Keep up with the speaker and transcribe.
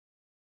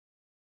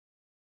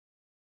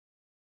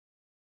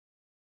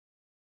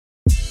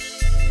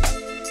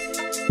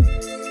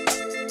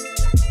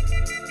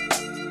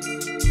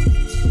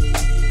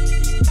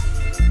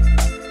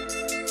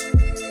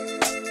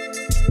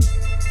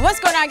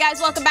guys,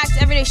 welcome back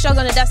to Everyday Struggle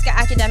on Nadeska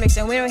Akademiks,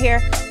 and we're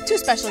here. Two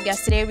special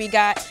guests today. We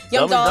got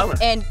Young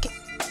Dolph and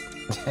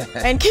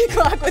Key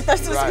Glock with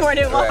us this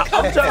morning. Welcome.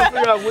 I'm trying to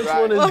figure out which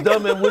one is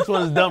dumb and which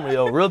one is dumber,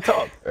 yo. Real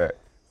talk.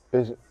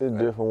 It's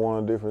different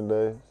one, different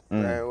days.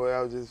 Man, well,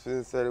 I was just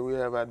finna say that we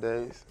have our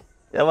days.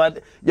 Yeah,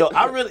 yo,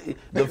 I really,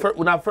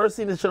 when I first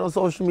seen this shit on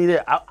social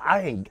media,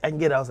 I didn't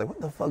get it. I was like, what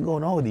the fuck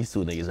going on with these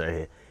two niggas right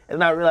here?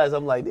 And I realized,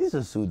 I'm like, these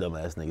are two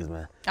dumbass niggas,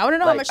 man. I want to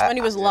know how much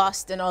money was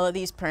lost in all of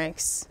these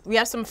pranks. We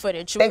have some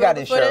footage. They got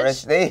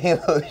insurance.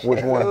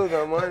 Which one?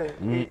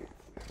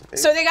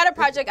 So they got a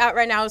project out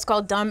right now. It's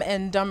called Dum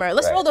and Dummer.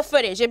 Let's roll the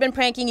footage. They've been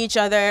pranking each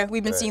other.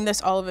 We've been seeing this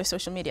all over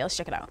social media. Let's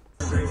check it out.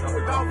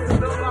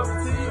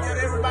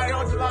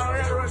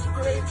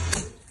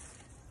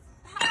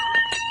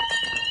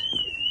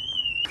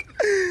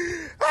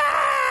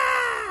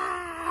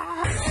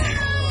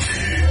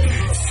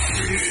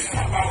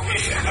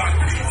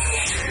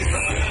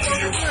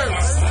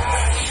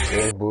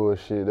 That's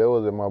bullshit. That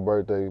was at my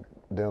birthday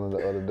dinner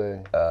the other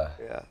day.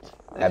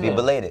 Happy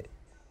belated.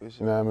 You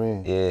know what I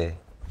mean? Yeah.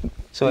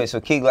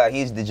 So Key Glock,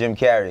 he's the Jim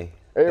Carrey.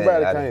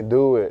 Everybody can't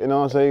do it. You know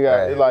what I'm saying? You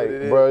got, it's like,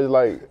 bro, it's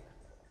like,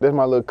 that's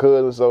my little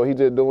cousin, so he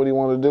just do what he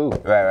want to do.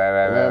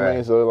 Right. You know what I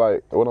mean? So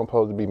like, what I'm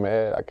supposed to be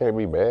mad? I can't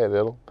be mad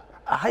at him.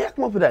 How y'all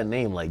come up with that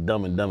name, like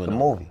Dum and Dummer? The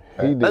movie.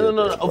 He did.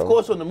 No, of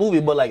course on the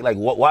movie, but like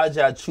why did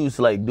y'all choose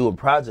to like do a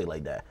project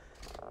like that?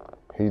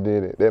 He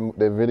did it.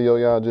 That video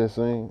y'all just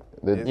seen?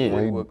 When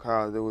he would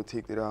call, they would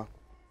take it off.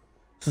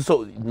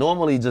 So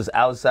normally just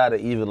outside of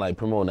even like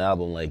promoting the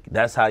album, like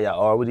that's how y'all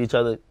are with each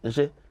other and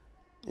shit?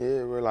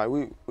 Yeah, we're like,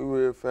 we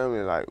real family.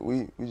 Like,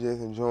 we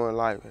just enjoying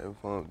life, having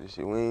fun with this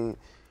shit. We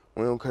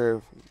don't care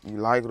if you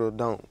like it or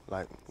don't.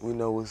 Like, we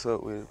know what's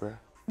up with it, bro.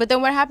 But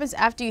then what happens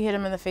after you hit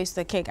him in the face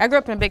with the cake? I grew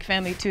up in a big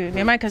family too.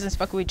 Me and my cousins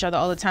fuck with each other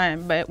all the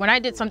time. But when I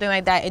did something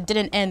like that, it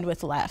didn't end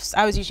with laughs.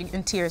 I was usually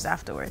in tears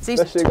afterwards. They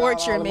used to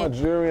torture me. My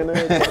jewelry and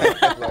everything.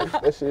 Like,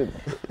 that shit.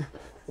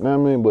 You know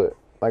what I mean? But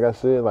like I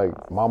said, like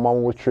my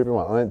mama was tripping,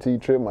 my auntie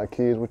tripping, my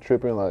kids were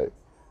tripping. Like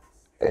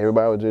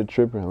everybody was just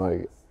tripping.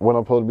 Like when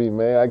I'm supposed to be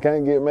mad, I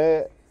can't get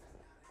mad.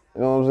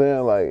 You know what I'm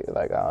saying?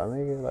 Like oh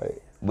nigga,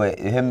 like. But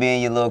him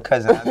being your little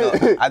cousin,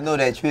 I know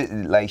that you,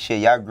 like shit,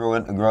 y'all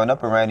growing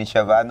up around each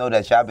other. I know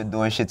that y'all been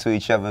doing shit to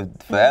each other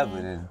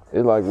forever. Then.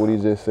 It's like what he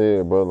just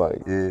said, bro.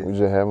 Like we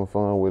just having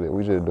fun with it.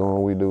 We just doing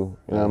what we do.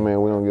 You know what I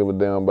mean? We don't give a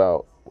damn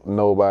about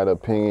nobody's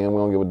opinion. We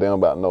don't give a damn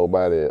about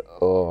nobody.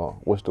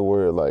 What's the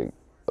word? Like,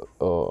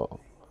 I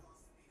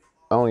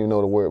don't even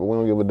know the word, but we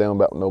don't give a damn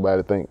about what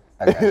nobody think.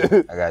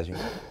 I got you.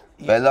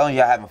 But as long as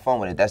y'all having fun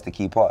with it, that's the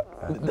key part.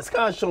 This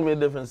kind of showed me a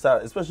different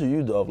side, especially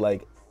you, Dolph.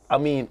 Like, I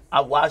mean,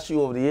 I watched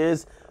you over the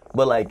years,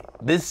 but like,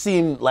 this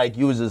seemed like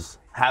you was just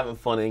having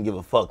fun and didn't give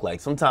a fuck.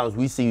 Like, sometimes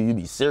we see you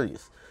be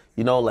serious.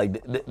 You know,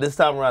 like, this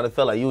time around, it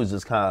felt like you was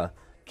just kind of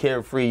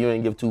carefree, you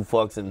didn't give two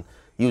fucks, and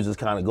you was just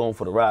kind of going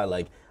for the ride.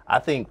 Like, I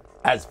think,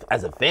 as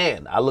a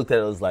fan, I looked at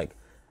it as like,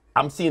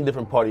 I'm seeing a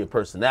different part of your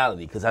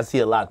personality, because I see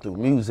a lot through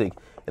music,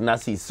 and I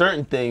see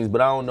certain things,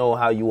 but I don't know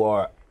how you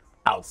are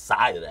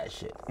outside of that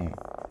shit.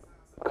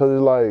 Because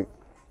it's like,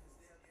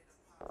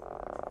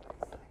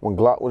 when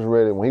Glock was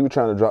ready, when he was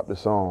trying to drop the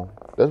song,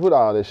 that's what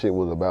all this shit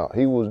was about.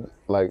 He was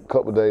like a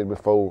couple days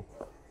before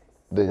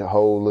the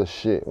whole little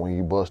shit when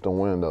he bust the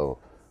window.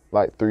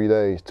 Like 3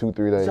 days,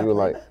 2-3 days. He was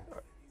like,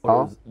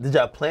 huh? Did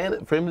y'all plan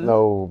it for him to do?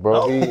 No,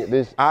 bro.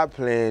 I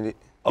planned it.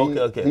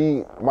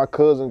 Okay. My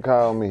cousin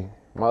called me.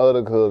 My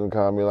other cousin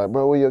called me like,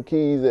 bro, where your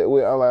keys at? I'm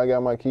like, I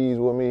got my keys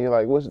with me. He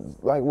like, what?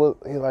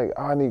 He like,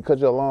 oh, I need to cut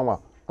your alarm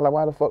off. I'm like,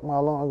 why the fuck my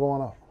alarm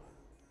going off?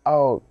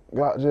 Oh,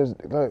 Glock just,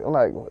 like, I'm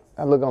like,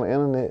 I look on the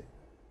internet.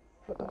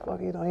 What the fuck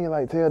he doing? He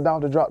like, tell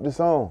Dolph to drop the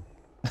song.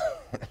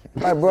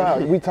 Like,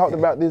 bro, we talked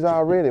about this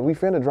already. We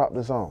finna drop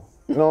the song.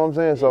 You know what I'm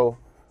saying? So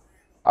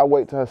I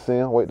wait till I see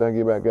him, wait till I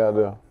get back out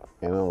there.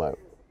 And I'm like,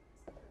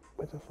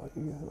 what the fuck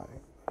you like?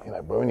 He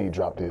like, bro, we need to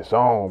drop this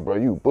song, bro.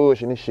 You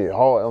bushing this shit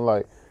hard. I'm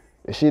like,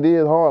 this shit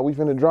is hard. We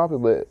finna drop it,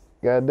 but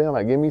goddamn,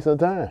 like, give me some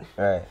time.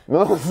 Right. You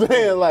know what I'm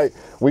saying? Like,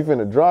 we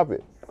finna drop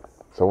it.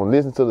 So when I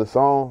listen to the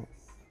song,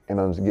 and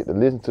I just get to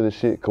listen to the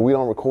shit, cause we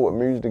don't record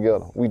music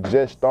together. We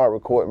just start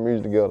recording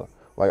music together.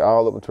 Like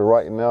all up until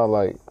right now,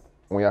 like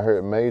when I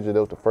heard Major, that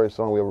was the first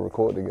song we ever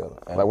recorded together.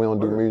 Like we don't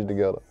do music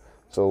together.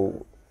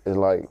 So it's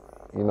like,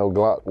 you know,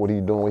 Glock, what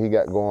he doing, what he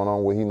got going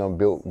on, what he done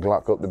built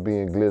Glock up to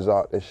being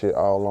Glizzard, that shit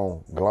all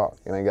on Glock.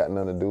 It ain't got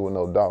nothing to do with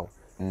no Dolph.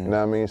 You know what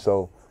I mean?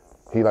 So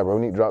he like, bro,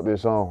 we need to drop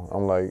this song.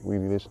 I'm like, we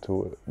need to listen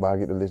to it. But I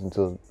get to listen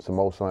to some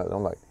more songs.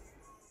 I'm like,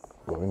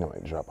 bro, we need to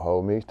drop a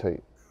whole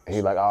mixtape.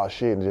 He like, oh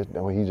shit,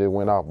 and he just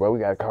went off, bro. We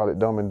gotta call it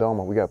Dum and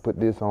Dummer. We gotta put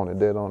this on it,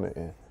 that on it,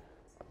 and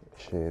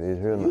shit, it's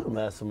here now. You the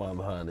mastermind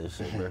behind this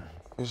shit, bro.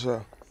 For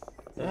sure.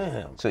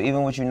 Damn. So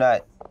even with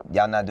y'all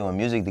not doing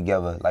music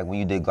together, like when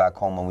you did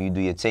Glaucoma, when you do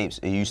your tapes,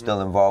 are you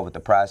still involved with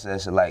the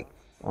process of like,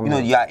 you know,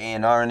 y'all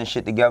A&R and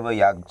shit together,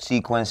 y'all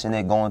sequencing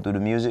it, going through the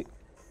music?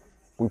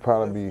 We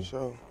probably be,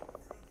 Sure.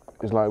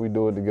 It's like we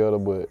do it together,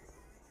 but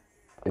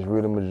it's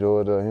really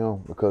majority of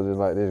him because it's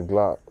like this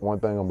Glock. One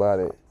thing about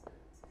it,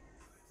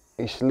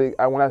 it's slick.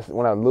 When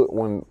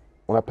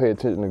when I pay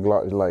attention to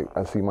Glock, it's like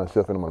I see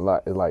myself in him a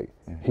lot. It's like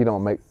he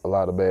don't make a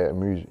lot of bad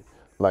music.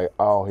 Like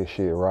all his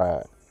shit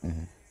ride. You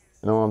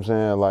know what I'm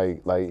saying?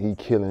 Like he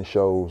killing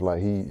shows.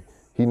 Like he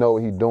know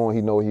what he doing.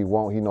 He know what he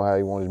want. He know how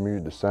he want his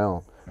music to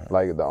sound.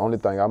 Like the only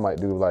thing I might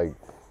do, like,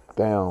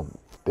 damn,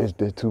 there's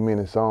too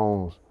many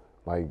songs.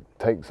 Like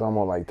take some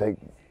on, like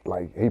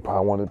he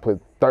probably wanted to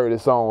put 30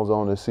 songs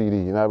on the CD,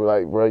 and I'd be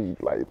like, bro, you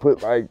like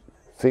put like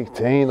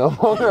 16 of them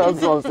on there,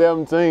 on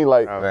 17,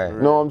 like,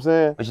 you know what I'm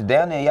saying? But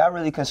down there, y'all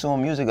really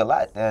consume music a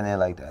lot down there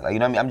like that. Like, you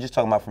know what I mean? I'm just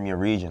talking about from your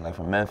region, like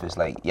from Memphis.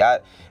 Like, y'all,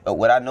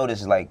 what I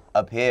noticed is like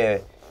up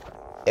here,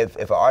 if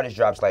an artist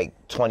drops like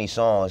 20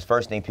 songs,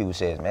 first thing people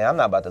say is, man, I'm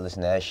not about to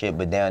listen to that shit.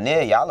 But down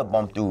there, y'all will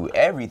bump through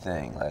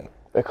everything. Like,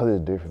 that's because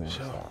it's different in the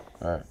South.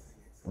 Right.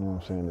 You know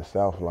what I'm saying? The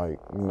South, like,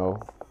 you know,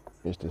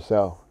 it's the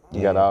South.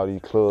 You got all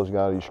these clubs, you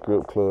got all these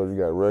strip clubs, you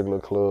got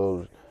regular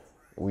clubs.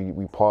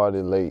 We party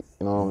late,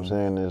 you know what I'm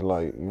saying? It's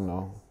like, you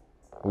know,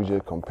 we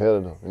just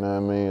competitive, you know what I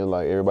mean?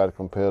 Like everybody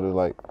competitive,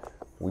 like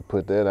we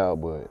put that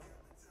out, but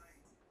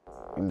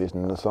we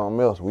listening to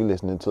something else. We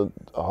listening to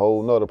a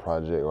whole nother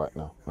project right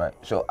now. Right,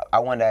 so I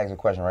wanted to ask a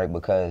question, right?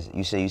 Because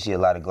you say you see a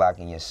lot of Glock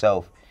in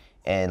yourself,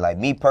 and like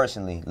me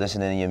personally,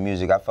 listening to your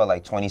music, I felt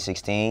like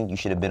 2016, you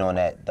should have been on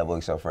that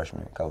XXL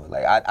Freshman cover.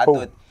 Like I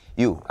thought,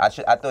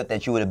 I thought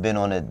that you would have been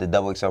on the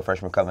XXL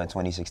Freshman cover in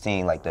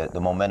 2016, like the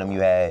momentum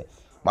you had.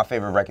 My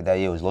favorite record that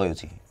year was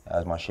Loyalty. That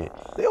was my shit.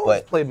 They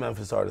always play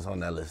Memphis artists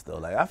on that list though.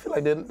 Like I feel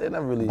like they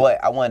never really. But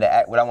what I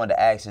wanted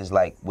to ask is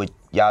like, with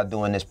y'all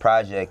doing this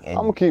project, and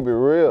I'm gonna keep it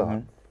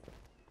real.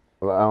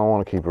 Well, I don't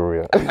want to keep it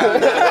real.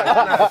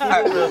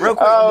 Real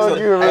quick,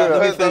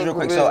 let me finish real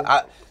quick. So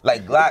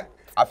like Glock.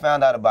 I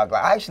found out about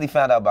Glock. I actually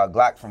found out about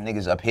Glock from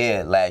niggas up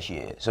here last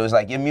year. So it's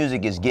like your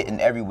music is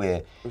getting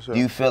everywhere. Sure. Do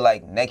you feel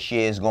like next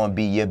year is going to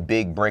be your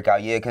big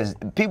breakout year? Because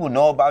people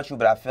know about you,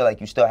 but I feel like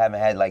you still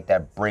haven't had like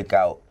that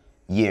breakout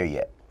year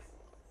yet.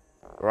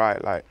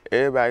 Right, like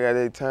everybody got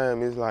their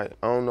time. It's like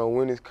I don't know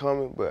when it's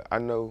coming, but I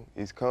know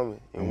it's coming.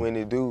 And when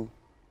it do,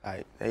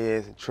 like they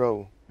ass in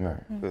trouble.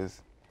 Right.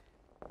 Because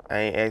I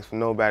ain't asked for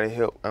nobody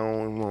help. I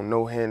don't want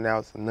no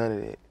handouts or none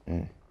of that.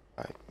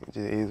 Like it just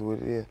is what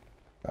it is.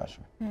 Gotcha.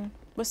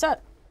 What's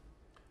up?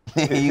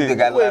 You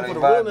got a lot of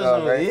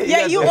vibes, right?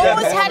 Yeah, you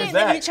almost had it,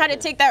 and you try to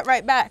take that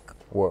right back.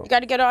 What? You got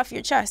to get it off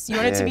your chest. You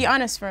wanted to be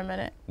honest for a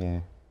minute. Yeah.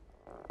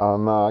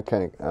 No, I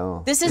can't.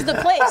 This is the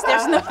place.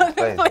 There's no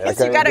other place.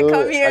 You got to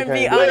come here and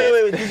be honest.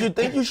 Wait. Did you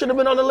think you should have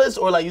been on the list,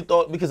 or like you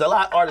thought? Because a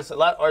lot of artists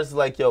are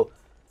like, yo,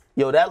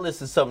 that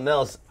list is something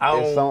else. I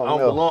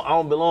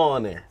don't belong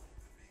on there.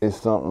 It's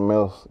something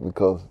else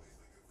because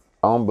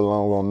I don't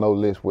belong on no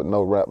list with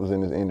no rappers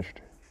in this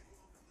industry.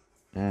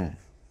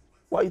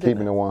 Why you think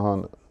Keeping it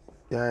 100.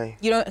 Dang.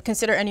 You don't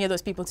consider any of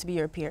those people to be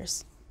your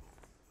peers?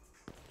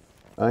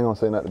 I ain't gonna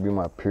say not to be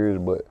my peers,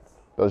 but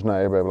that's not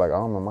everybody like,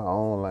 I'm on my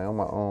own lane, I'm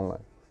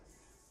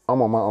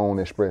on my own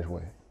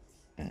expressway.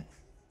 You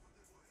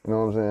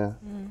know what I'm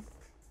saying?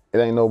 It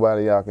ain't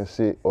nobody y'all can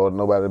sit or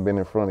nobody been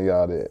in front of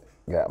y'all that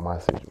got my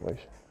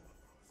situation.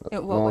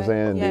 You know what I'm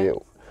saying? Yeah.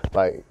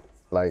 Did,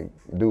 like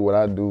do what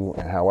I do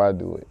and how I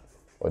do it,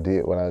 or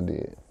did what I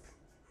did.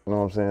 You know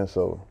what I'm saying?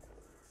 So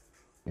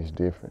it's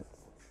different.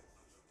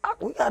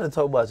 We gotta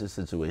talk about your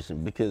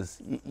situation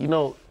because you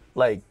know,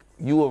 like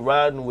you were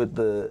riding with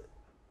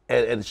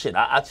and shit.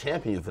 I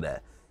champion you for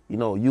that. You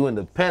know, you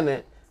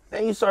independent.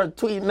 Then you started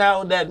tweeting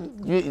out that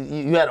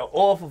you had an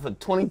offer for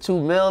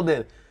 22 mil.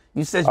 Then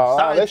you said you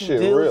signed that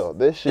shit deals. real.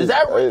 That shit. Is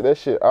that real? That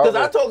shit. Because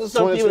I talked to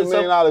some people. $22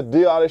 million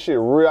deal. All that shit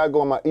real. I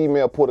go on my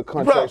email, pull the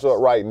contracts up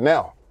right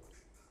now.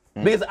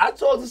 Because I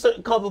talked to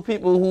certain couple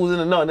people who was in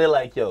the know, and they're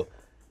like, yo,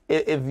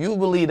 if you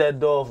believe that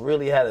Dolph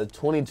really had a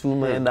 $22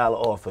 million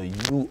offer,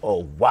 you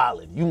are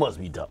wildin'. You must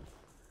be dumb.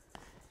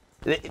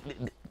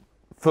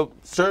 For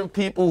certain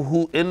people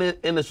who in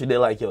the industry, they're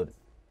like, yo,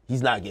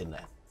 he's not getting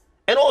that.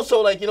 And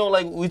also, like, you know,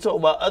 like we talk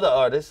about other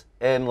artists,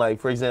 and like,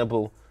 for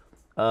example,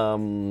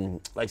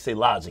 like say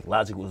Logic.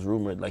 Logic was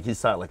rumored, like he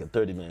signed like a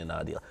 $30 million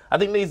deal. I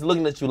think niggas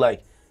looking at you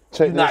like,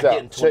 you're not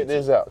getting 22. Check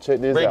this out. Check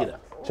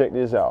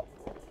this out.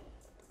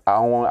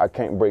 I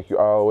can't break you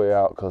all the way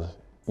out because,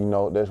 you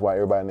know, that's why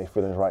everybody in their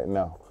feelings right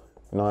now.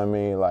 You know what I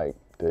mean? Like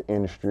the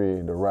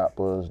industry, the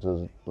rappers,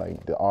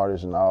 like the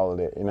artists and all of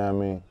that. You know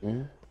what I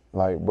mean?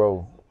 Like,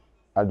 bro,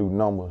 I do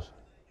numbers.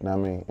 You know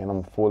what I mean? And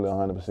I'm fully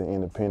 100%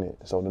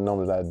 independent. So the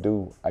numbers I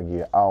do, I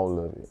get all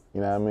of it.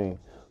 You know what I mean?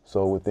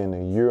 So within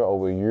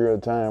over a year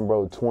of time,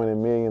 bro, 20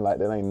 million, like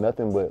that ain't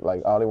nothing but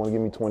like, oh, they want to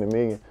give me 20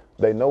 million.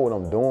 They know what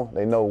I'm doing.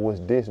 They know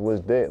what's this,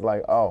 what's that.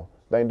 Like, oh,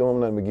 they ain't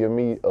doing nothing but give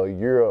me a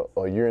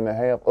year and a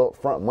half up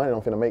front money I'm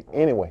finna make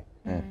anyway.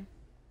 You know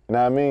what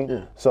I mean?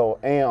 Yeah. So,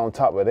 and on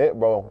top of that,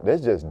 bro,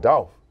 that's just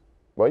Dolph.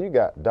 Bro, you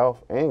got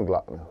Dolph and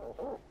Glock now.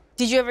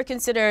 Did you ever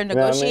consider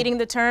negotiating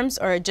the terms,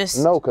 or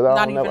just no? Because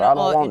I don't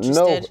want to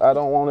deal. Why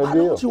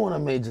don't you want a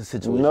major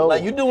situation? No.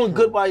 Like you're doing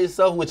good by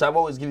yourself, which I've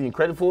always given you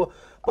credit for.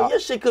 But your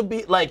shit could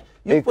be like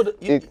it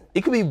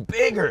could be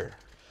bigger.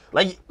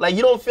 Like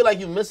you don't feel like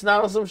you're missing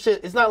out on some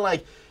shit. It's not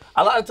like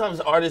a lot of times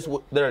artists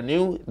that are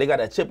new, they got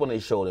that chip on their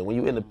shoulder. When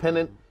you're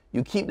independent,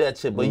 you keep that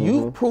shit. But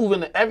you've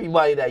proven to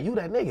everybody that you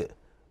that nigga.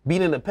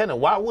 Being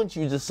independent, why wouldn't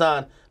you just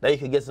sign that you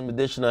could get some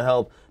additional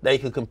help, that you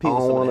could compete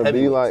with some of the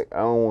heavyweights? I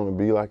don't want to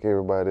be like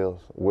everybody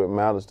else. What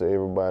matters to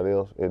everybody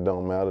else, it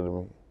don't matter to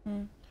me.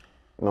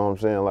 You know what I'm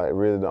saying? Like,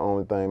 really the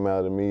only thing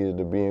matter to me is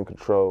to be in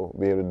control,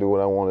 be able to do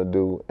what I want to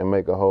do, and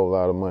make a whole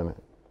lot of money.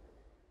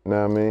 You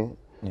know what I mean?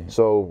 Yeah.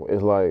 So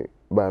it's like,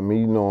 by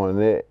me knowing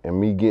that, and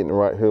me getting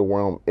right here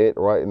where I'm at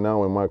right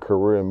now in my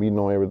career, and me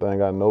knowing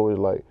everything I know, is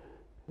like,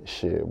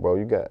 shit, bro,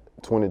 you got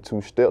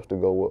 22 steps to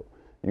go up.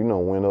 You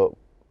done went up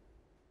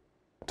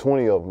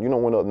 20 of them. You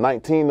done went up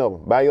 19 of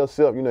them by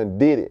yourself. You done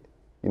did it.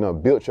 You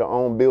done built your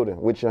own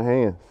building with your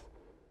hands.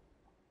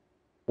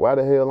 Why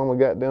the hell I'm gonna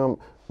goddamn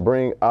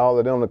bring all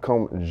of them to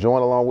come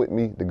join along with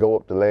me to go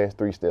up the last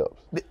 3 steps?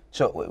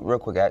 So, real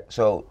quick,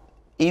 so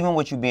even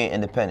with you being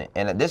independent,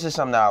 and this is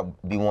something that I'll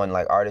be wanting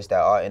like artists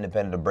that are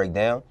independent to break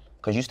down,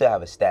 because you still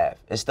have a staff.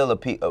 It's still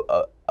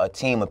a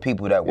team of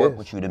people that work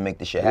with you to make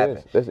this shit happen.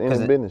 Yes, that's in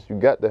the business. You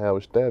got to have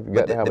a staff. You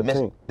got to have a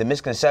team. The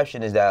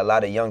misconception is that a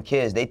lot of young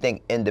kids, they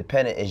think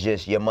independent is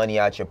just your money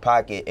out your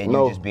pocket and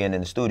you just being in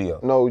the studio.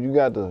 No, you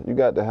got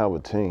to have a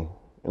team.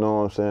 You know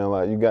what I'm saying?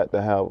 Like, you got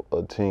to have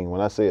a team.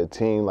 When I say a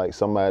team, like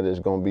somebody that's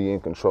gonna be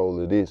in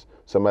control of this,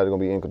 somebody gonna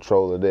be in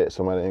control of that,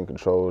 somebody in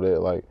control of that.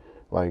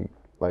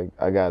 Like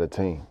I got a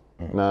team.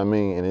 You know what I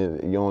mean?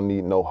 And you don't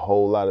need no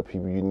whole lot of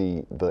people. You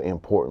need the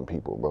important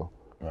people, bro.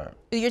 Right.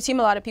 Is your team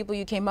a lot of people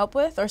you came up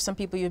with, or some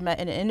people you've met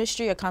in the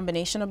industry, a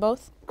combination of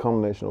both?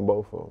 Combination of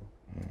both of them.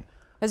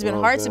 It's been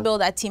hard to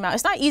build that team out.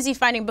 It's not easy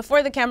finding.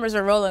 Before the cameras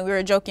were rolling, we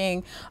were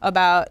joking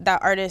about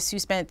that artist who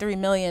spent $3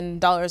 million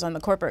on the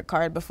corporate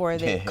card before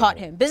they caught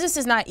him. Business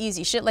is not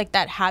easy. Shit like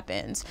that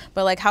happens.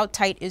 But like, how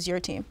tight is your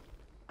team?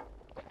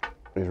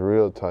 It's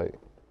real tight.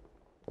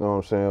 You know what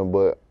I'm saying?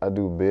 But I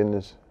do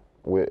business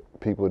with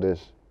people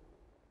that's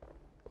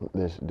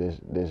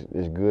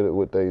good at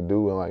what they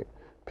do, and like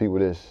people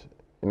that's,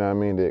 you know what I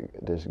mean,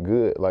 that's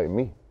good like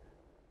me.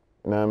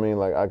 You know what I mean?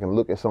 Like, I can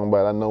look at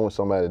somebody, I know when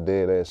somebody's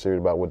dead ass serious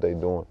about what they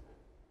doing,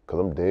 because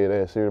I'm dead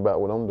ass serious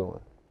about what I'm doing.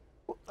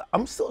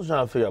 I'm still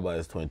trying to figure out about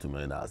his $22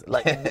 million.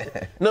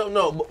 Like,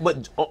 no,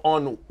 but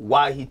on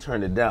why he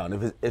turned it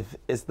down. If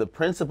it's the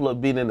principle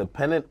of being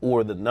independent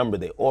or the number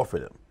they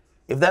offered him.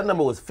 If that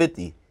number was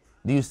 50,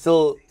 do you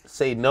still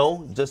say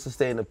no just to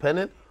stay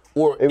independent?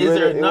 Or is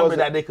there a number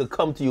that they could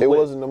come to you with? It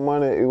wasn't the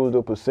money, it was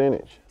the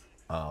percentage.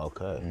 Oh,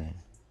 okay.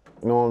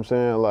 You know what I'm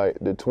saying? Like,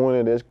 the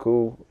 20, that's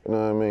cool. You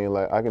know what I mean?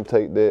 Like, I can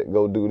take that,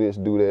 go do this,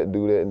 do that, and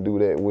do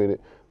that with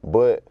it.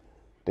 But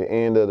the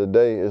end of the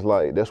day, it's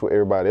like, that's what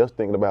everybody else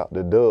thinking about,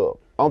 the dub.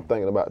 I'm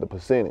thinking about the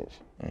percentage.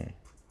 You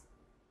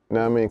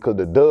know what I mean? Because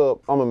the dub,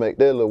 I'm going to make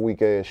that little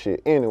weak ass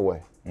shit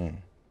anyway.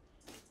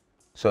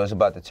 So it's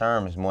about the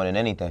terms more than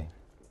anything.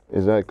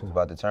 Exactly. It's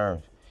about the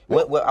terms.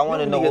 What I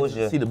want to know what was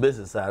your... see the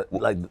business side,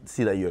 like,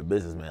 see that you're a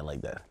businessman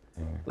like that.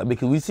 Like,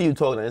 because we see you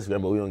talking on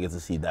Instagram, but we don't get to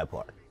see that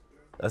part.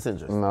 That's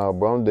interesting. Nah,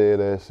 bro, I'm dead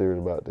ass serious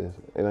about this.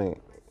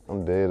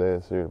 I'm dead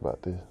ass serious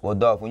about this. Well,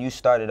 Dolph, when you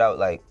started out,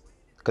 like,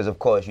 because of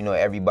course, you know,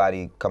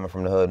 everybody coming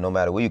from the hood, no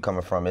matter where you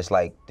coming from, it's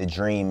like the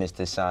dream is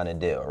to sign a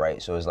deal,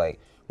 right? So it's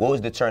like, what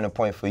was the turning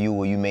point for you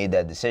where you made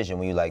that decision,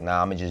 when you like,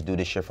 nah, I'm gonna just do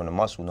this shit from the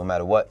muscle no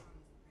matter what?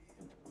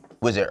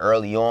 Was it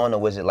early on, or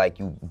was it like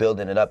you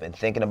building it up and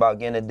thinking about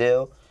getting a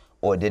deal?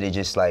 Or did it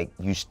just like,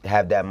 you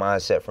have that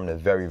mindset from the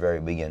very, very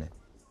beginning?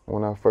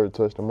 When I first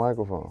touched the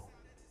microphone.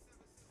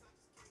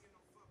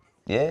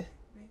 Yeah?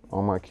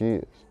 On my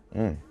kids.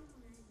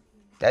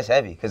 That's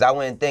heavy, because I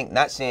wouldn't think,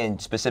 not saying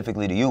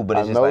specifically to you, but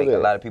it's just like a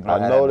lot of people don't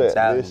have that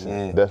mentality.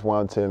 Listen, that's why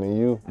I'm telling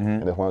you,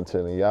 and that's why I'm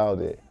telling y'all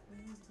that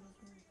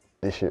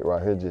this shit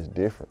right here just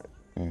different.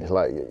 It's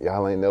like,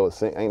 y'all ain't never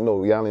seen,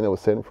 y'all ain't never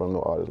seen from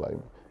no artist like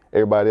me.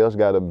 Everybody else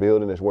got a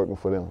building that's working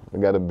for them. They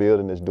got a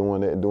building that's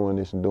doing that, doing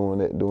this, and doing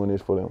that, doing this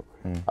for them.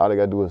 All they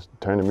gotta do is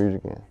turn the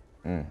music in.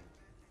 You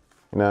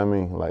know what I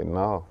mean? Like,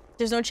 no.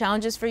 There's no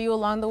challenges for you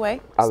along the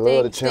way? I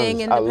love the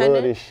challenges. I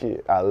love this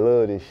shit. I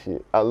love this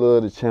shit. I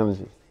love the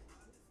challenges.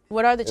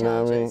 What are the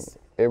challenges? You know what I mean?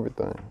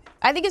 Everything.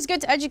 I think it's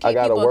good to educate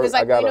people, because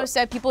like Wayno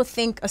said, people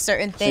think a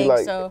certain thing,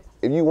 like, so.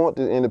 If you want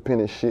this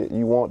independent shit,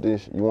 you want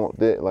this, you want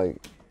that, like,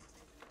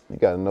 you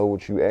gotta know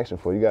what you asking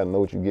for. You gotta know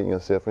what you're getting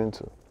yourself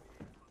into.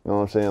 You know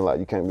what I'm saying? Like,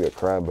 you can't be a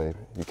crybaby.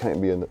 You can't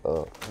be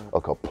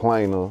a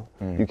complainer.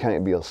 You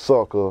can't be a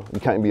sucker. You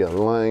can't be a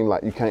lame.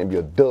 Like, you can't be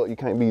a duck. You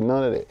can't be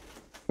none of that.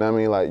 You know what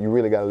I mean? Like, you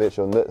really gotta let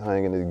your nut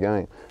hang in this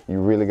game. You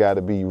really gotta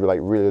be, like,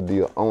 real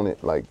deal on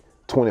it. Like,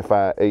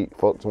 25/8,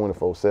 fuck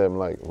 24/7,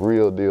 like,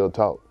 real deal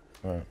talk.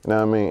 You know what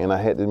I mean? And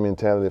I had this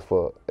mentality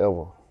forever. You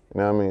know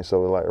what I mean?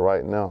 So, like,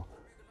 right now,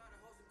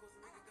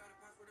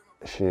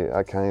 shit,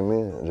 I came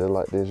in just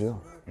like this,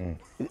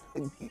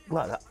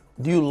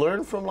 Do you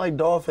learn from like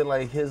Dolph and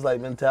like his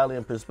like mentality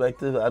and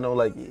perspective? I know,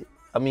 like,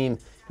 I mean,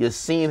 you're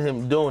seeing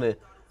him doing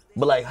it,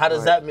 but like, how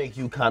does that make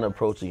you kind of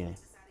approach the game?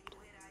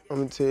 I'm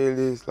gonna tell you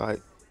this, like,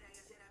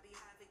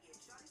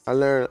 I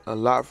learned a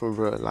lot from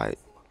bro, like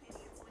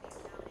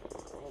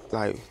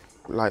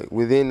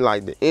within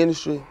like the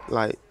industry,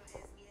 like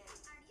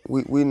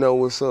we know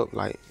what's up.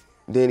 Like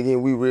then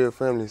again, we real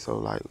family, so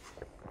like,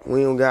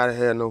 we don't gotta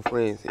have no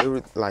friends.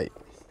 Like,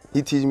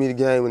 he teach me the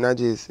game and I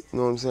just, you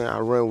know what I'm saying, I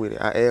run with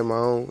it. I add my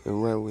own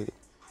and run with it.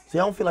 See,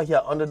 I don't feel like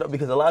y'all underdog,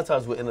 because a lot of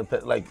times we're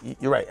independent, like,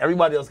 you're right,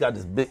 everybody else got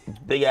this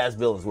big ass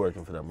buildings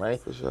working for them,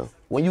 right? For sure.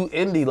 When you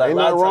indie, like, ain't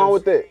nothing wrong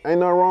with that. Ain't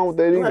nothing wrong with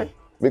that either. Right.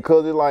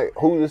 Because it's like,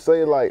 who to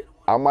say, like,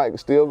 I might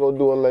still go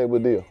do a label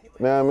deal. You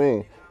know what I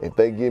mean? If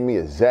they give me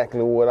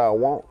exactly what I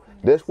want,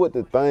 that's what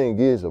the thing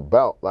is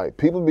about. Like,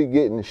 people be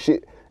getting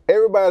shit,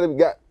 everybody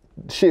got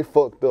shit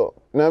fucked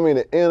up. You know what I mean?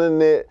 The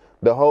internet,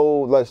 the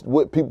whole, like,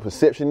 what people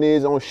perception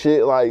is on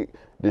shit, like,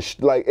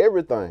 like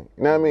everything.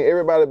 You know what I mean?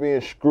 Everybody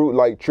being screwed,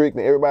 like tricked,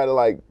 and everybody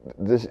like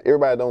this.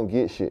 Everybody don't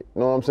get shit.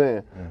 You know what I'm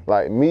saying?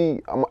 Like me,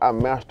 I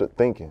mastered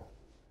thinking.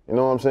 You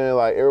know what I'm saying?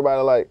 Like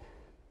everybody, like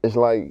it's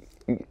like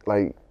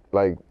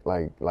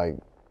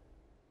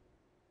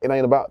it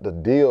ain't about the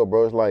deal,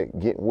 bro. It's like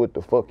getting what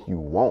the fuck you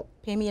want.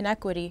 Pay me in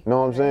equity. You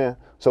know what I'm saying?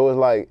 So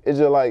it's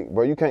just like,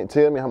 bro, you can't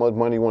tell me how much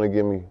money you want to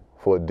give me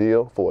for a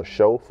deal, for a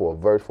show, for a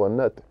verse, for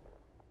nothing.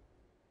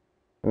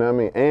 You know what I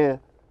mean? And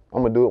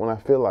I'm gonna do it when I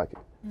feel like it.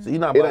 So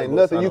you're not it ain't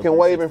nothing you can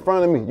wave in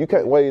front of me. You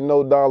can't wave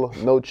no dollar,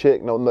 no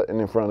check, no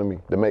nothing in front of me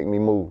to make me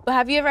move. But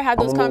have you ever had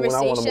those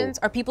conversations?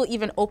 Are people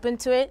even open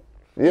to it?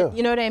 Yeah.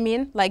 You know what I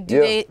mean? Like,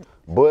 do they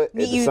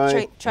meet you,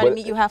 try to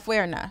meet you halfway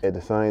or not? At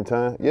the same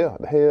time, yeah,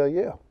 hell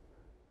yeah.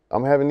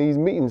 I'm having these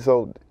meetings,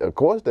 so of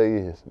course they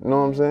is. You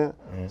know what I'm saying?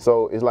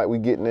 So it's like we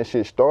getting that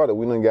shit started.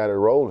 We done got it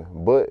rolling,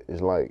 but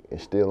it's like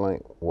it still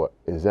ain't what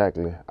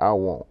exactly I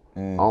want. I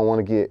don't want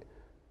to get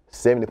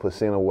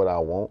 70% of what I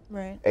want,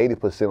 right?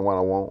 80% of what I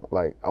want.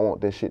 Like I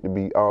want that shit to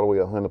be all the way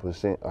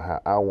 100% of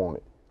how I want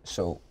it.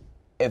 So,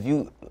 if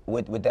you,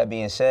 with that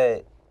being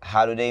said,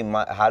 how do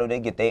they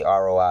get their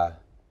ROI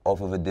off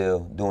of a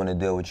deal, doing a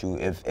deal with you?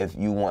 If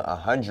you want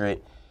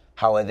 100,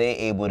 how are they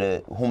able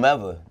to,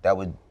 whomever that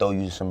would throw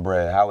you some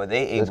bread, how are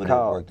they able to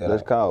work that out?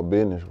 That's called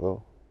business,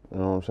 bro. You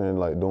know what I'm saying?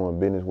 Like doing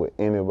business with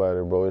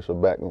anybody, bro. It's a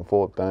back and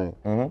forth thing.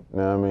 You know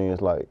what I mean?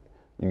 It's like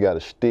you got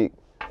to stick.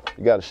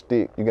 You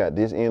got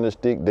this end of the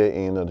stick, that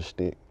end of the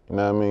stick. You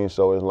know what I mean?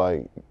 So it's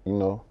like, you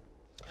know.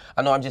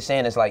 I know, I'm just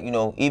saying, it's like, you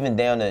know, even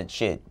down to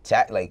shit,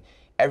 like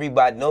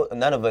everybody,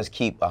 none of us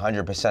keep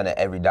 100% of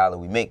every dollar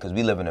we make because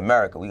we live in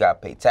America. We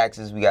got to pay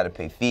taxes, we got to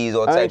pay fees,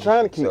 all types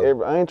of shit.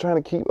 I ain't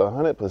trying to keep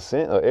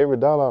 100% of every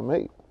dollar I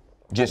make.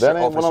 Just that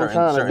ain't what I'm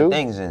trying to do.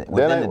 Things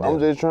within the deal. I'm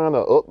just trying to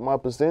up my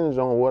percentage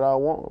on what I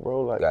want,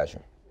 bro. Like,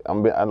 gotcha. I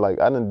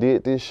done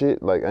did this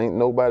shit, like ain't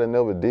nobody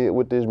never did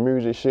with this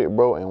music shit,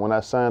 bro. And when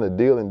I sign a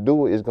deal and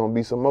do it, it's gonna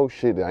be some more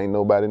shit that ain't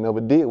nobody never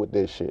did with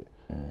that shit.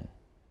 You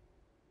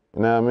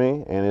know what I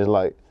mean? And it's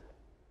like,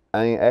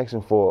 I ain't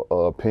asking for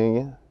an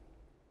opinion.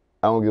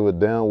 I don't give a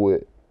damn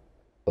what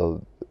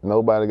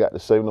nobody got to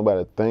say,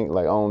 nobody think.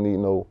 Like I don't need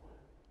no,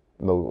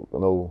 you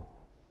know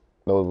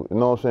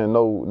what I'm saying?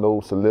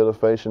 No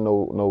solidification,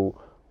 no.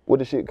 What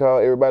the shit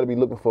called? Everybody be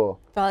looking for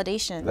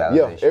validation.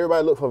 Yeah,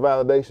 everybody look for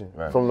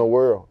validation from the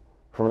world,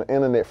 from the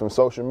internet, from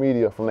social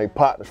media, from their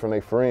partners, from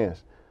their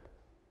friends.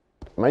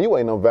 Man, you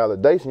ain't no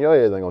validation. Your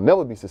ass ain't gonna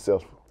never be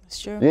successful. It's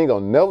true. You ain't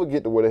gonna never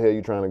get to where the hell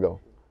you trying to go.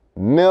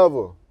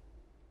 Never.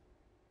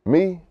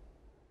 Me,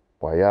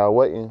 while y'all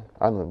waiting,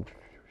 I know.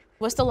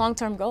 What's the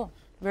long-term goal?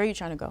 Where are you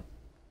trying to go?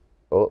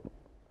 Up.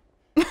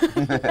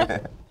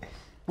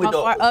 How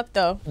far up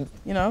though?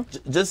 You know.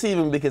 Just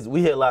even because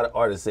we hear a lot of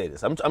artists say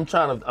this. I'm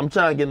trying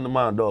to get in the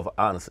mind of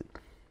honestly,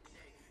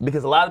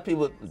 because a lot of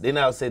people they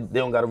now say they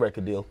don't got a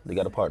record deal, they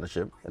got a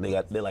partnership, and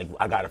they're like,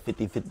 I got a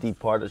 50-50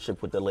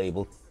 partnership with the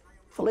label.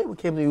 If a label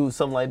came to you with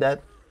something like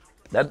that,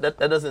 that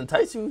doesn't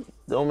entice you.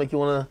 They don't make you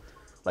wanna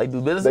like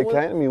do business. They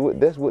came to me with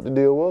that's what the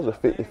deal was, a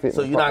 50-50.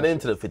 So you're not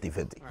into the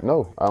 50-50?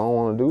 No, I don't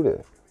want to do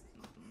that.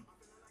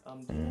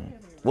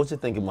 What's your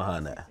thinking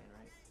behind that?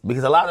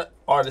 Because a lot of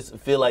artists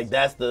feel like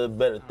that's the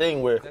better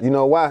thing where... You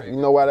know why? You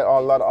know why a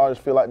lot of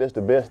artists feel like that's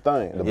the best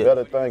thing, the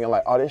better thing, and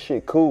like, oh, this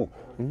shit cool.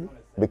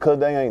 Because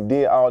they ain't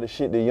did all the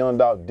shit that Young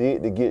Dolph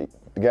did to get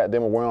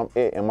goddamn where I'm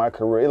at in my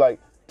career. Like,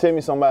 tell me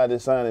somebody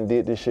that signed and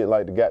did this shit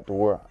like they got to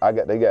where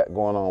they got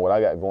going on, what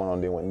I got going on,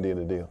 they went and did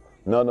a deal.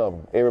 None of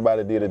them.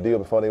 Everybody did a deal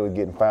before they was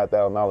getting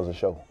 $5,000 a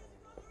show.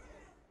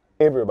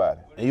 Everybody.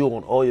 And you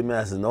on all your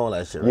masters and all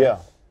that shit, right? Yeah.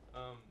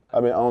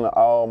 I've been on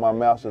all my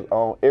masters,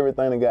 on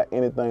everything that got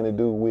anything to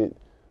do with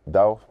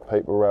Dolph,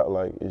 paper route,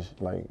 like, it's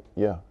like,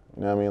 yeah.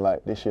 You know what I mean?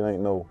 Like, this shit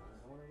ain't no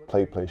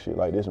play shit.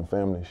 Like, this some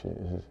family shit.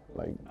 It's just,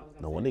 like,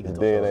 no one nigga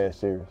dead ass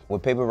serious.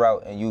 With paper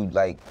route and you,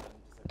 like,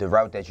 the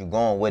route that you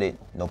going with it,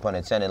 no pun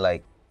intended,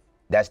 like,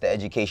 that's the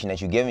education that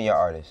you giving your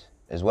artists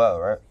as well,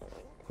 right?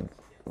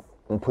 I'm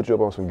gonna put you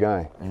up on some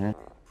game.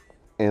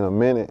 In a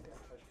minute,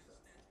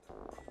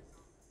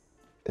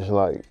 it's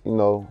like, you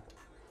know,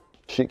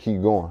 shit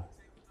keep going.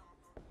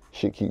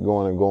 Shit keep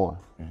going and going.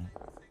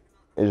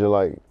 It's just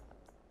like,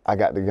 I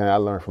got the game I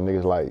learned from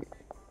niggas like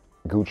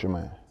Gucci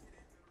Man,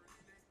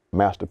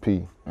 Master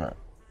P. Right.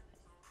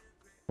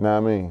 You know what I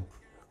mean?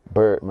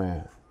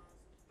 Birdman.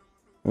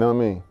 You know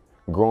what I mean?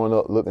 Growing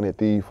up, looking at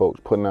these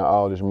folks, putting out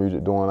all this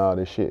music, doing all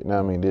this shit. You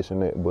know what I mean? This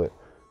and that. But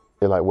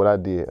it's like what I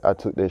did, I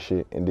took that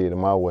shit and did it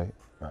my way.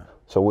 Right.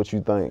 So what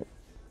you think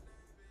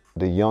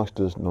the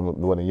youngsters,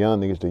 well, the young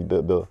niggas,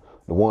 the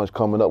ones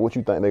coming up, what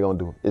you think they gonna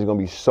do? It's gonna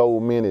be so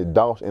many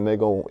Dolphs, and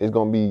it's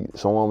gonna be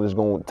someone that's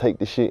gonna take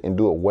the shit and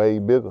do it way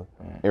bigger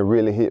and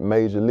really hit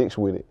major licks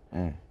with it.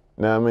 You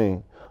know what I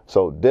mean?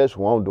 So that's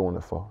what I'm doing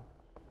it for.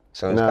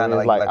 So it's kind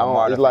of like a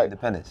martyr for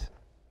independence.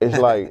 It's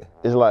like,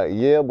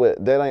 yeah,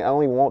 but that ain't, I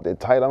don't even want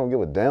that title. I don't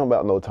give a damn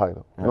about no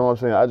title. You know what I'm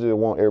saying? I just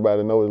want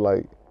everybody to know it's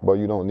like, bro,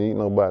 you don't need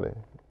nobody,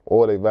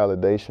 or their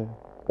validation,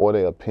 or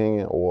their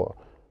opinion, or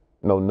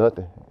no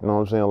nothing. You know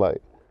what I'm saying?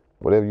 Like,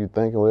 whatever you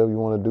think and whatever you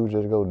want to do,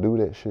 just go do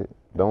that shit.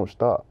 Don't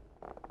stop.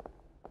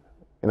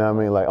 You know what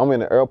I mean? Like, I'm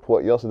in the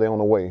airport yesterday on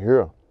the way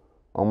here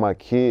on my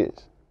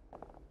kids.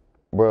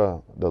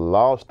 Bruh, the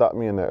law stopped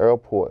me in the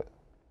airport,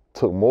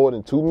 took more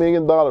than $2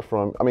 million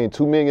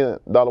 $2 million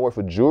worth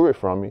of jewelry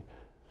from me,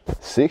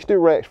 60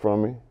 racks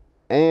from me,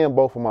 and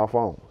both of my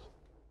phones.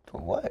 For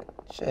what?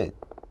 Shit.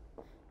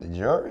 The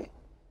jewelry?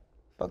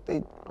 Fuck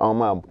they. On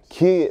my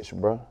kids,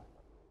 bruh.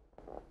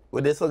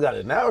 Well, they still got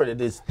it now, or did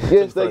this?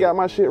 Yes, they got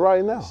my shit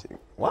right now.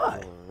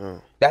 Why?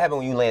 That happened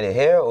when you landed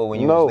here, or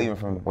when you was leaving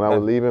from? When I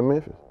was leaving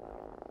Memphis.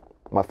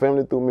 My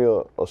family threw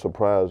me a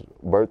surprise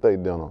birthday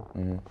dinner.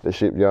 The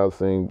shit y'all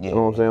seen, you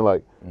know what I'm saying?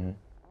 Like,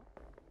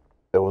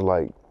 it was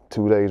like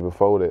 2 days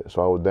before that.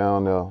 So I was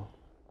down there,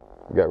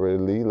 got ready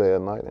to leave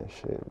last night and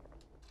shit.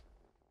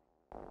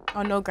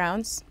 On no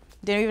grounds?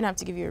 They don't even have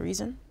to give you a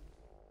reason?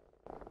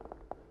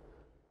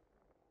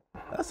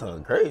 That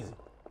sounds crazy.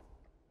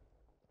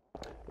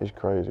 It's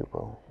crazy,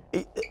 bro.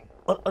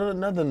 On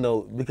another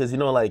note, because, you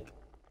know, like,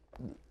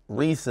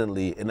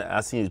 recently, and I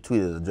seen you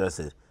tweet address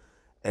it,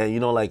 and, you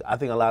know, like, I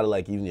think a lot of,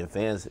 like, even your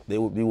fans, they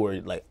would be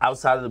worried, like,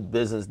 outside of the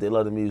business, they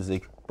love the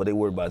music, but they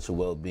worried about your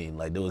well-being.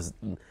 Like, there was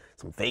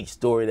some fake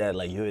story that,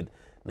 like, you had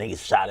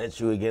niggas shot at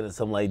you again or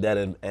something like that,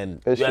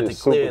 and you have to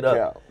clear it up.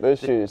 Cap. That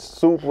shit is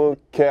super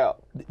cap.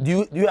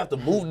 Do you have to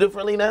move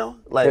differently now?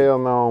 Like, hell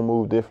no, I don't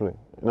move differently.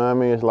 You know what I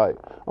mean? It's like,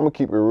 I'm gonna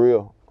keep it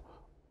real.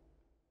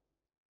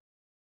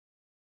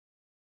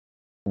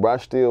 But I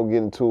still get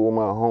into it with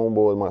my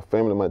homeboys, my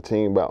family, my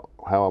team about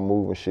how I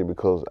move and shit,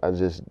 because I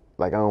just,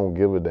 like, I don't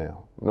give a damn.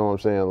 You know what I'm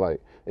saying?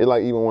 Like, it's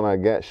like even when I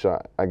got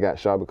shot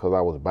because I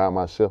was by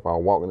myself. I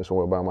was walking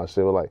somewhere by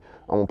myself. Like,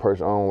 I'm a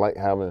person, I don't like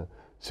having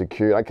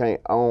security.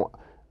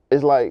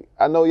 It's like,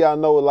 I know y'all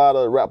know a lot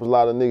of rappers, a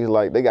lot of niggas,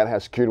 like, they gotta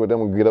have security with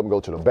them and get up and go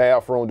to the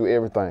bathroom, do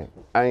everything.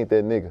 I ain't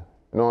that nigga.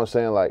 You know what I'm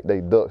saying? Like, they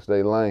ducks,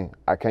 they lame.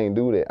 I can't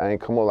do that. I ain't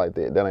come up like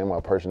that. That ain't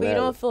my personality. But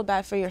you don't feel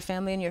bad for your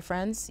family and your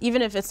friends?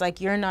 Even if it's like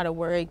you're not a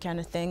worried kind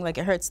of thing, like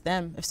it hurts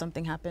them if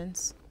something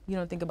happens. You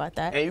don't think about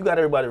that? And you got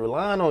everybody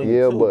relying on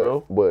you too,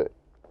 bro. But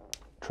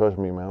trust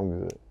me, man, I'm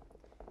good.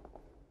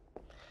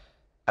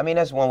 I mean,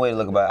 that's one way to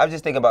look about it. I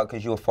just think about,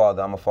 because you're a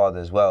father, I'm a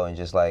father as well, and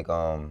just like,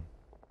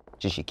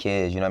 just your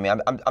kids, you know what I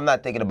mean? I'm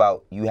not thinking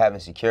about you having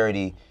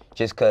security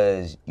just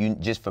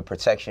for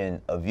protection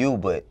of you,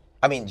 but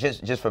I mean,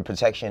 just for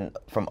protection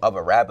from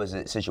other rappers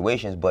and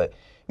situations, but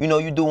you know,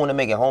 you do want to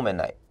make it home at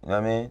night. You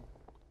know what I mean?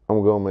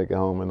 I'm gonna make it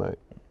home at night.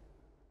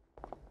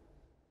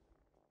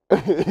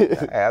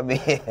 I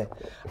mean,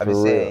 I'm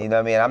just saying, you know what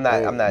I mean? I'm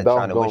not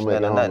trying to wish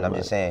none or nothing. I'm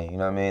just saying, you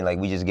know what I mean? Like,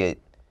 we just get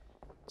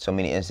so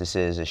many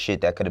instances of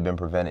shit that could have been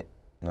prevented.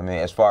 You know what I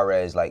mean? As far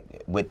as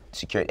like with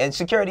security, and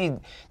security,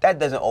 that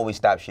doesn't always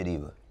stop shit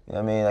either. You know what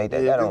I mean? Like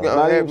that. Yeah, that don't. It's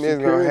gonna happen.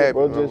 It's gonna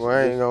happen. Bro,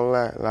 I ain't gonna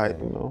lie. Like,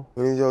 you know,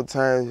 when it's your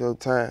time, it's your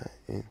time.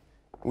 And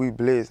we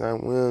blessed.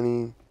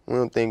 We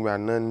don't think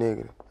about nothing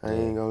negative. I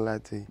ain't gonna lie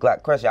to you.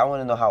 Glock, question, I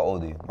want to know how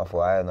old are you? My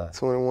fault. I don't know.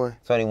 21.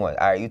 21.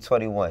 All right, you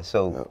 21.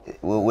 So,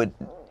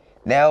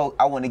 now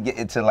I want to get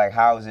into like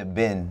how has it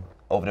been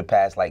over the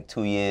past like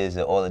 2 years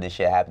of all of this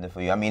shit happening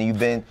for you? I mean, you've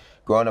been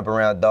growing up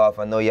around Dolph.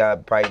 I know y'all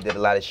probably did a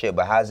lot of shit,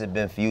 but how's it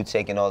been for you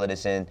taking all of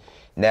this in?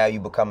 Now you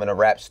becoming a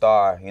rap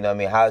star. You know what I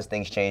mean? How's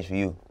things changed for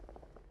you?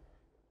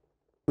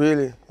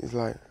 Really, it's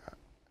like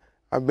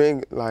I've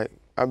been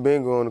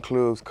going to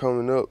clubs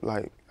coming up.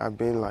 Like I've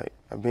been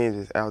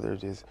just out there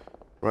just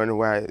running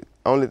wild.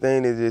 Only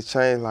thing that just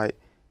changed, like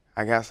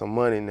I got some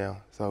money now,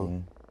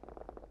 so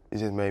it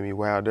just made me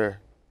wilder.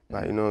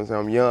 Like, you know what I'm saying?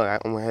 I'm young.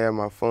 I'm gonna have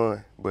my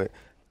fun, but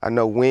I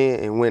know when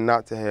and when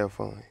not to have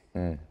fun.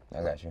 I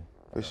got you.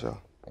 For sure.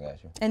 I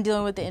got you. And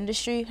dealing with the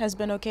industry has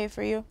been okay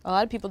for you? A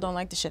lot of people don't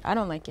like the shit. I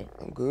don't like it.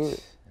 I'm good.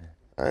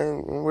 I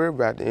ain't worried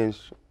about the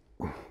industry.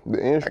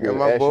 The industry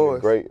is actually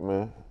great,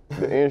 man.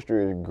 The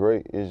industry is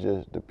great. It's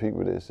just the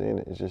people that's in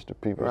it. It's just the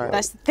people. Right.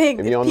 That's the thing.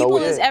 If you don't know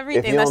people is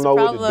everything. If you That's don't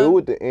know the problem. what to do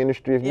with the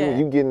industry, if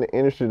you get in the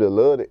industry to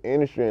love the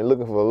industry and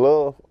looking for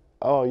love,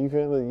 oh, you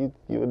feel like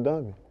you a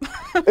dummy.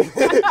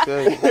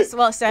 That's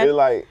well said.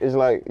 It's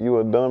like you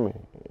a dummy.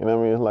 You know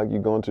what I mean? It's like you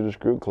going to the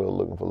strip club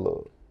looking for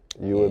love.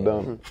 You a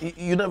dummy.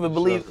 You never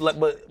believe, like,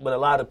 but a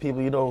lot of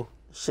people, you know,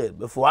 shit.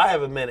 Before I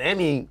ever met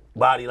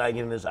anybody like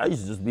in this, I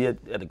used to just be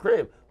at the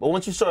crib. But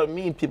once you start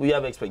meeting people, you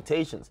have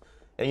expectations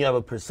and you have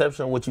a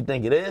perception of what you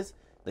think it is.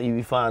 Then you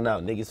be finding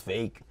out niggas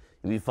fake.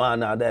 You be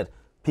finding out that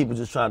people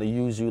just trying to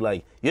use you.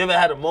 Like, you ever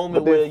had a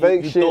moment where that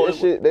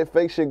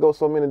fake shit goes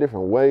so many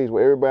different ways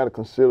where everybody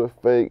consider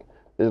fake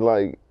is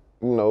like,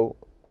 you know,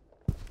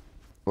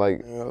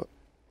 Like, Yeah.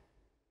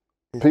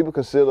 people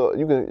consider,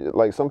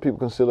 some people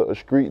consider a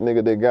street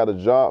nigga that got a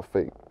job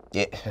fake.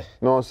 Yeah. You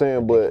know what I'm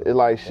saying? But it's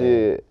like,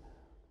 shit,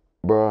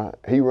 bruh,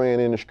 he ran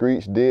in the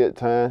streets, did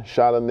time,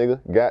 shot a nigga,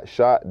 got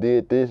shot,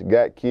 did this,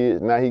 got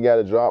kids, now he got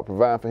a job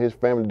providing for his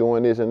family,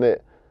 doing this and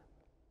that.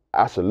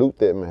 I salute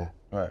that man.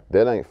 Right.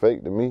 That ain't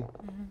fake to me.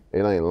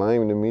 It ain't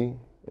lame to me.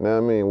 You know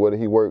what I mean? Whether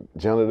he work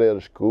janitor at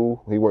a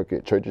school, he work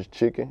at Church's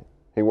Chicken,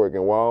 he work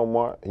in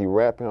Walmart, he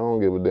rapping, I don't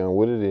give a damn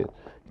what it is.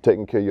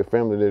 Taking care of your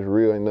family that's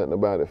real, ain't nothing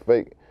about it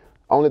fake.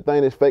 Only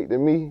thing that's fake to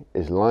me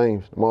is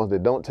lames. The ones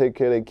that don't take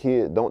care of their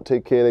kids, don't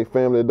take care of their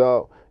family,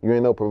 dog. You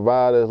ain't no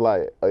providers.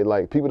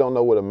 Like people don't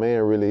know what a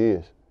man really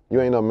is. You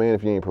ain't no man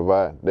if you ain't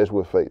providing. That's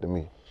what's fake to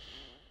me.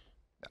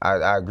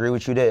 I agree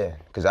with you there,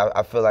 because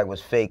I feel like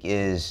what's fake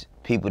is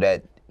people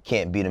that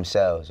can't be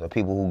themselves, or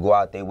people who go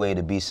out their way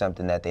to be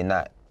something that they're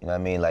not. You know what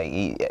I mean?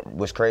 Like,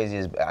 what's crazy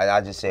is,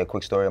 I just say a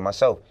quick story of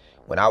myself.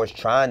 When I was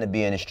trying to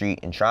be in the street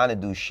and trying to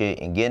do shit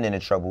and getting into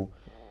trouble,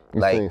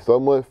 You seen so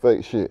much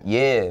fake shit.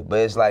 Yeah, but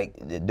it's like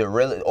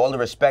all the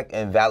respect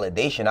and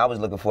validation I was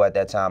looking for at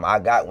that time, I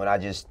got when I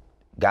just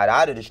got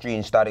out of the street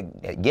and started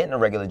getting a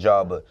regular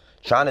job, but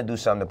trying to do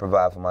something to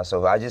provide for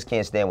myself. I just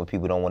can't stand when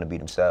people don't want to be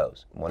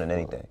themselves more than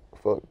anything.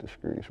 Fuck the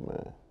streets,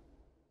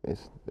 man.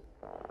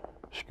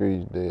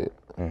 Streets dead.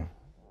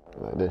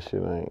 Like, that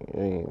shit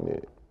ain't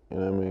it. You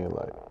know what I mean?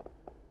 Like,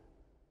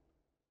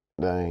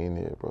 that ain't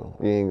it, bro.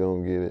 You ain't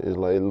gonna get it. It's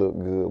like, it look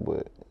good,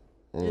 but...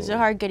 Is it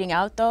hard getting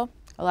out, though?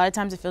 A lot of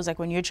times it feels like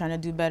when you're trying to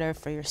do better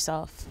for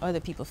yourself, other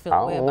people feel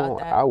a way about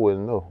that. I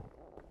wouldn't know.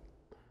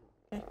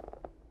 Okay.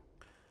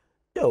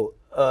 Yo,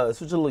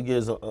 switch a little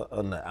gears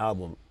on the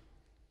album.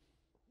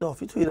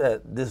 Dolph, you tweeted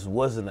that this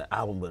wasn't an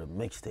album but a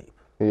mixtape.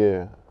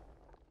 Yeah.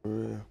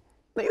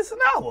 Nigga, it's an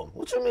album.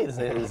 What you mean it's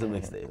a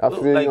mixtape? I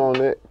feel you on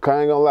that.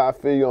 I ain't gonna lie, I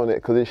feel you on that,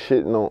 because it's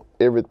shitting on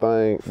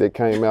everything that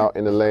came out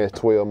in the last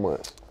 12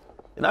 months.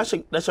 And that's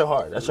your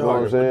heart. That's your You know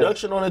heart. what I'm The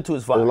production on it too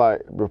is fire. It's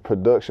like the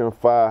production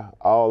fire,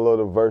 all of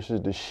the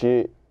verses, the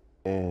shit,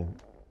 and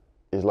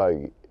it's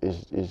like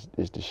it's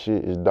the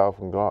shit. It's Dolph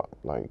and Glock.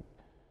 Like,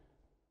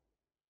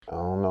 I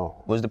don't know.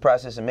 What was the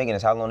process of making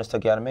this? How long this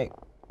took y'all to make?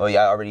 Or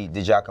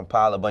did y'all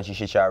compile a bunch of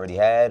shit y'all already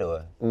had,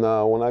 or?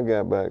 Nah, when I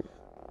got back.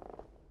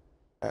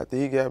 After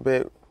he got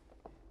back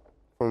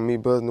from me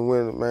busting the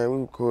window, man, we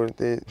recorded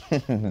that.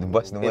 The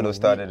busting the window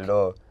started it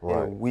all. In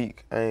a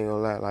week, I ain't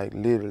gonna lie, like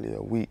literally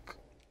a week.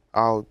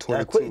 All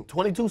 22. Yeah,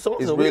 22 songs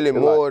It's a week. really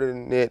more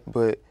than that,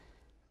 but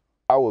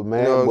I was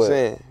mad, you know what but I'm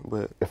saying?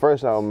 But at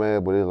first I was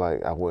mad, but it's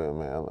like, I wasn't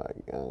mad. I'm like,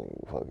 I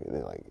ain't fuck it.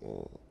 They're like, you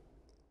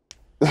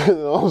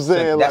know what I'm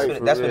saying? So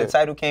that's where the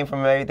title came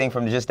from, everything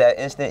from just that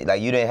instant?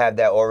 Like, you didn't have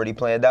that already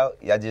planned out?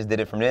 Y'all just did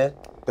it from there?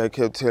 they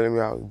kept telling me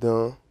I was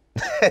dumb.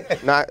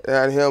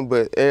 Not him,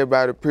 but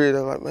everybody period.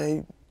 I'm like,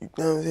 man, you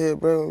dumb as hell,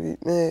 bro.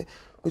 Man,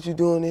 what you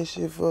doing this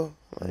shit for?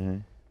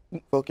 Like,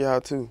 fuck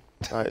y'all too.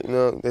 Like, you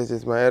know, that's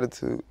just my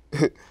attitude.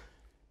 Do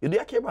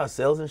y'all care about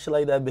sales and shit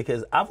like that?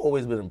 Because I've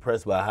always been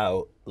impressed by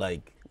how,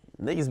 like,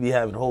 niggas be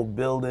having whole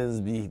buildings,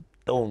 be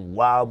throwing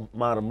wild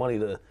amount of money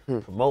to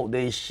promote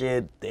their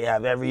shit. They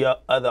have every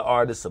other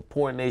artist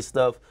supporting their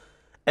stuff.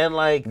 And,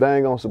 like... They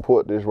ain't gonna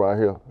support this right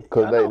here,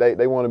 because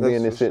they want to be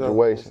in this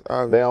situation.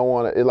 They don't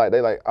want to, it's like, they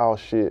like, oh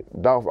shit,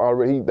 Dolph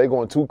already, they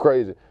going too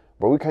crazy.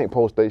 But we can't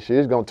post they shit,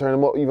 it's gonna turn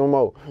them up even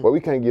more. But we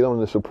can't get on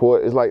the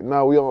support. It's like,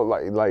 no, we don't,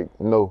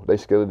 no, they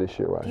scared of this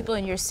shit right People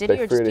in your city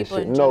or just people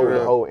in general? general? No,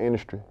 the whole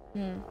industry.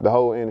 The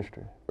whole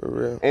industry. For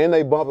real. And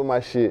they bumping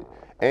my shit.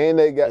 And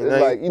they got,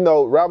 it's like, you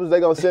know, rappers, they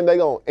gonna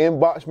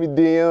inbox me,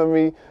 DM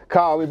me,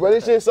 call me, bro,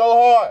 this shit so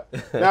hard.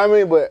 You know what I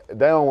mean? But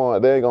they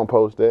ain't gonna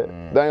post that.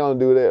 They ain't gonna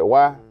do that.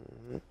 Why?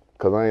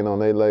 Because I ain't on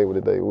their label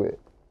that they with.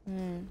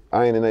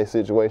 I ain't in that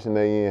situation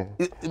they in.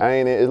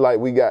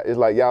 It's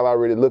like y'all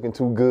already looking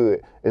too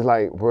good. It's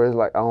like, bro, it's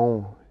like,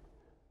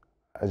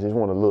 I just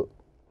wanna look.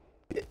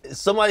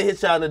 Somebody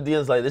hit y'all in the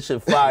DMs like, this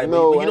shit fire.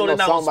 No, you know they're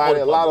not gonna somebody,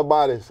 support a lot of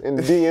bodies in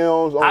the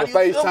DMs, on the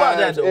FaceTime, about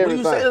that, though?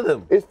 everything. What do you say to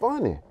them? It's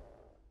funny.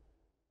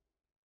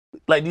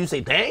 Like, do you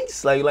say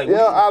thanks? Like,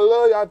 yeah, I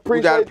love you. I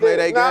appreciate gotta play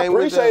that I game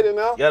with appreciate them.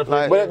 it now. You gotta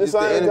play But that at the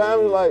game. same time,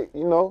 it's like,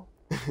 you know,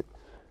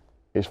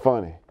 it's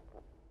funny.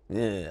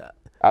 Yeah.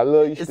 I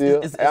love you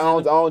still. It's I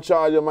don't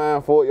charge your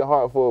mind for it, your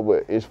heart for it,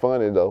 but it's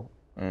funny though.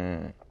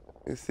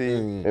 You see,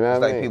 You know what I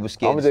like mean? people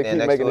scared I'm to just stand keep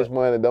next making to this it.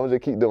 money. Don't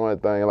just keep doing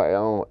thing. Like,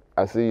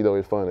 I see you though,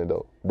 it's funny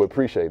though. But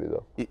appreciate it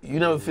though. You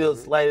never feel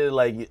slighted,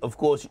 like, of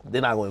course,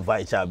 they're not gonna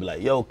invite y'all, be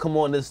like, yo, come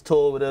on this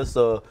tour with us,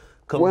 or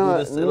come do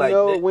this. Like,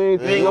 no, we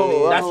ain't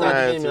that's not the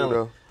trying game, to, man.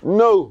 though.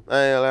 No.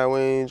 I ain't like, we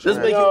ain't Just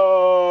trying. make No.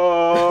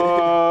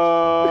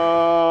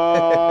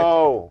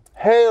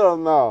 Hell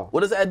no.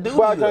 What does that do to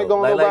But I you, can't though?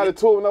 go on nobody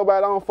tour with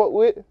nobody I don't fuck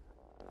with.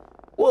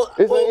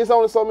 It's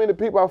only so many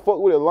people I fuck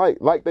with that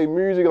like their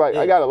music. Like,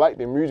 I gotta like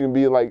their music and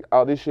be like,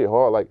 oh, this shit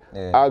hard. Like,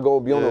 I go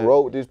be on the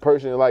road with this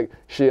person and like,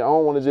 shit, I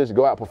don't want to just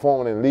go out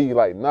performing and leave.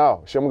 Like,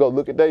 no, shit, I'm gonna go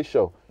look at their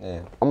show.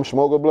 I'm gonna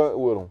smoke a blunt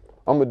with them.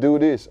 I'm gonna do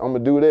this. I'm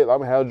gonna do that. I'm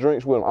gonna have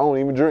drinks with them. I don't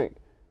even drink.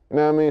 You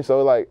know what I mean?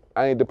 So like,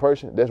 I ain't the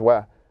person. That's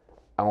why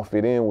I don't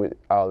fit in with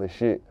all this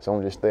shit, so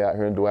I'm just stay out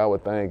here and do our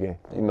thing, and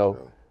you know.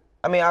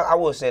 I mean, I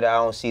will say that I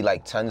don't see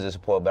like tons of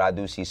support, but I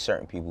do see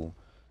certain people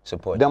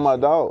support. Them my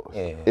dogs.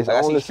 Yeah. It's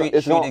like only, it's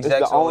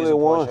the only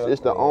ones.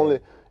 It's the only.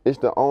 It's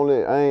the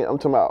only. I'm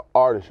talking about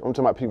artists. I'm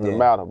talking about people that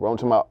matter, bro. I'm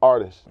talking about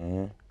artists. You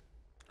know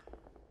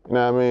what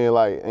I mean?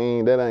 Like,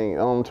 I'm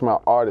talking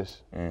about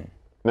artists. You know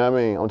what I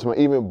mean? I'm talking about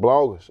even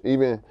bloggers,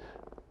 even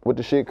what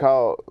the shit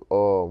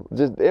called,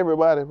 just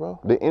everybody, bro.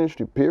 The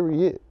industry,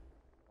 period.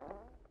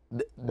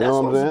 That's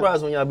what I'm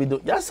surprised when y'all be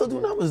doing. Y'all still do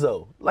numbers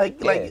though. Like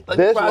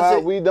that's why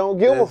we don't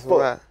give a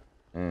fuck.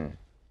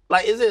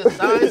 Like, is it a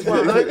science?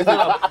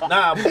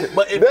 Nah,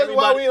 but if that's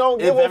why we don't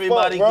give a fuck,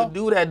 everybody could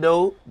do that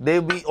though,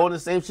 they'd be on the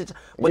same shit.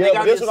 But yeah,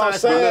 but that's what I'm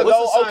saying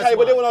though. Okay,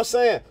 but that's what I'm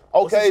saying.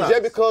 Okay,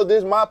 just because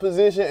this my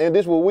position and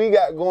this what we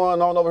got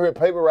going on over here,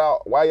 paper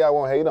route, why y'all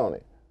want to hate on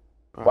it?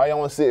 Why y'all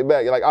want to sit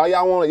back? Like, all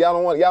y'all want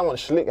to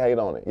slick hate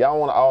on it. Y'all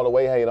want to all the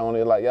way hate on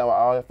it. Like, y'all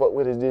all fuck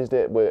with it, this,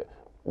 that, but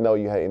no,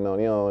 you hating on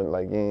it. You know,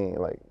 like, you ain't,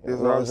 like, you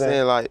know what I'm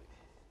saying? Like,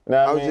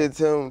 I was just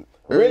telling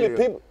really,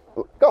 people,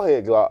 go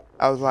ahead, Glock.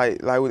 I was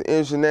like with the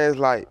industry now, it's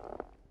like,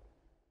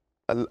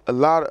 a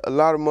lot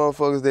of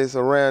motherfuckers that's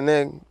around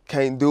there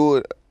can't do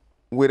it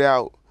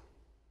without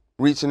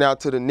reaching out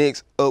to the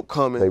next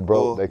upcoming. They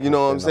broke. Or, you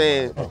know what I'm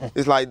saying?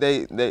 It's like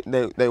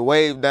they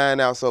wave down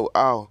out, so,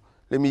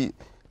 let me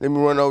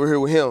run over here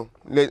with him.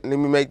 Let me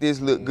make this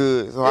look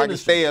good so I can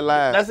stay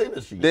alive. That's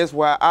industry. That's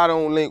why I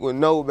don't link with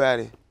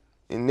nobody.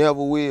 And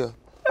never will.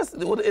 That's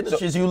what the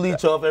industries you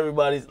leech off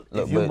everybody's.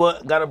 If you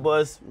got a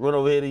bus, run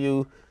over here to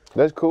you.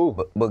 That's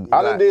cool. But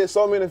I done did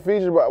so many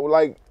features, but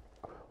like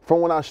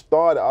from when I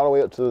started all the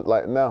way up to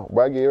like now,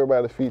 bro, I get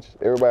everybody the features,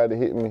 everybody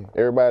that hit me,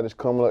 everybody that's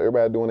coming up,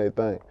 everybody doing their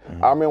thing.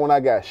 I remember when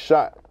I got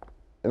shot,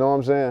 you know what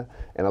I'm saying?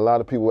 And a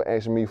lot of people were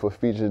asking me for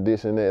features,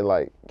 this and that.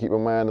 Like, keep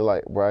in mind,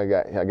 like, bro,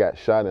 I got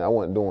shot and I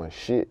wasn't doing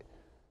shit.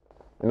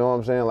 You know what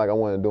I'm saying? Like, I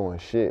wasn't doing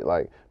shit.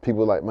 Like,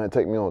 people like, man,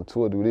 take me on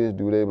tour, do this,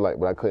 do that. Like,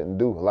 but I couldn't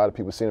do. A lot of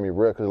people sending me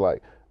records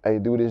like, hey,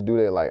 do this, do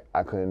that. Like,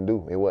 I couldn't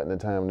do. It wasn't the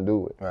time to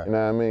do it. Right. You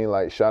know what I mean?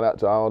 Like, shout out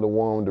to all the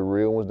ones, the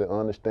real ones that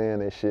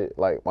understand that shit.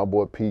 Like, my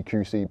boy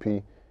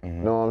PQCP. You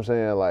know what I'm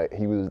saying? Like,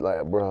 he was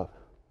like, bro,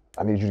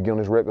 I need you to get on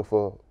this record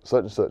for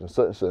such and such and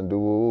such and such and do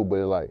woo.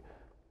 But like,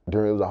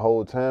 during it was a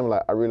whole time,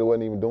 like, I really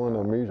wasn't even doing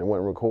no music. I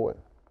wasn't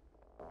recording.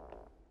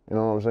 You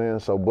know what I'm saying?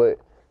 So, but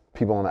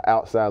people on the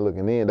outside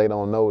looking in, they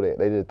don't know that.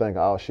 They just think,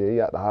 oh shit,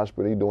 he out the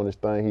hospital, he doing this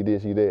thing, he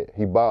this, he that.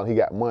 He balled, he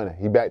got money.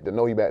 He back to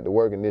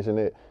work and this and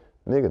that.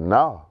 Nigga,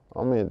 nah.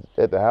 I'm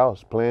at the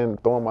house playing,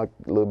 throwing my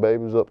little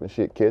babies up and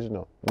shit, catching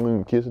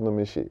them, kissing them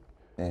and shit.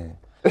 You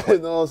know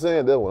what I'm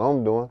saying? That's what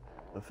I'm doing.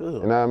 I feel it. You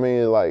know what I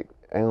mean?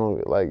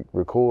 Like,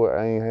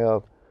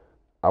 record,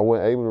 I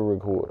wasn't able to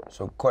record.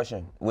 So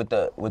question, with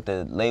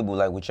the label,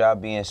 like with y'all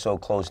being so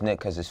close-knit,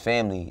 cause it's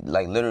family,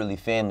 like literally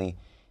family,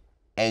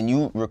 and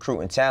you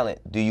recruiting talent,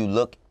 do you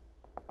look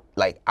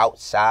like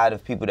outside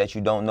of people that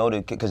you don't know?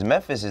 Because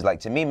Memphis is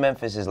like, to me,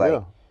 Memphis is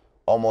like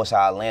almost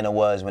how Atlanta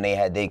was when they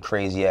had their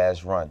crazy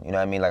ass run. You know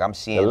what I mean? Like I'm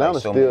seeing Atlanta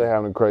like so still many,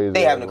 having a crazy.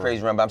 They having a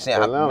crazy run, but I'm saying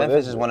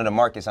Memphis is one of the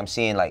markets I'm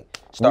seeing like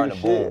starting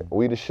to boom.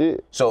 We the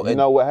shit. So you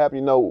know what happened?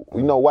 You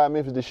know why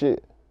Memphis the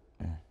shit?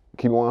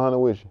 Keep it 100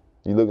 with you.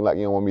 You looking like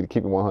you don't want me to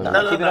keep it 100.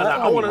 No,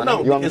 I want to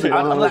know. You want me to keep it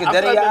 100? I'm looking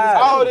dead in your eyes.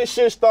 All this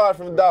shit started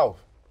from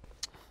Dolph.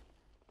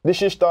 This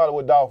shit started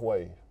with Dolph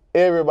Wave.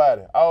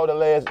 Everybody, all the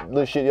last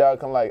little shit y'all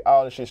come like,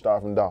 all this shit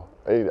started from Dolph.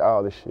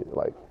 All this shit,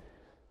 like.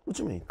 What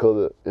you mean?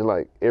 Cause it's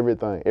like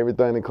everything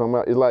that come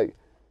out. It's like,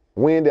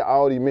 when did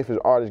all these Memphis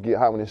artists get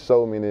hot when there's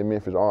so many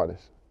Memphis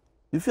artists?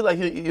 You feel like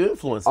you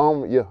influenced?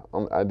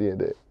 I did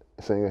that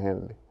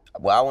single-handedly.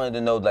 Well, I wanted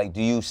to know, like,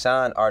 do you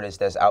sign artists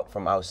that's out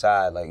from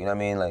outside? Like, you know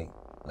what I mean?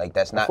 Like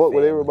that's not. I fuck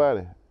with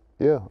everybody.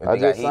 Yeah, I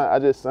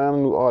just signed a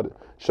new artist.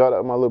 Shout out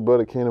to my little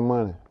brother Kenny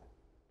Money.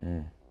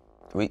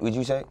 What'd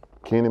you say?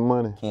 Kenny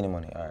Money. Kenny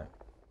Money. All right.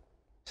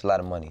 It's a lot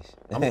of monies.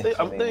 I'm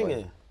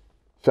thinking.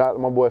 Shout out to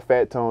my boy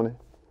Fat Tony.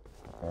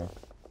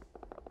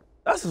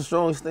 That's a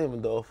strong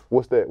statement, Dolph.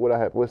 What's that?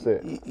 What's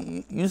that?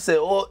 You said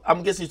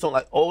I'm guessing you're talking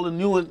like all the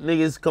newer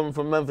niggas coming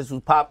from Memphis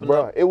was popping up.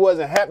 Bro, it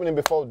wasn't happening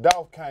before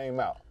Dolph came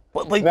out.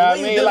 But now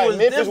I mean, like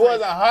Memphis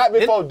wasn't hot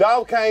before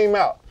Dolph came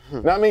out.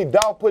 Now I mean,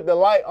 Dolph put the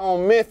light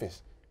on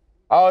Memphis.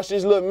 Oh, it's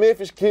this little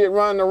Memphis kid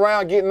running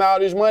around getting all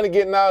this money,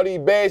 getting all these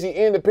bags. He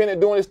independent,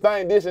 doing his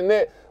thing, this and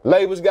that.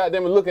 Labels got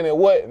them looking at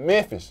what?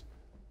 Memphis.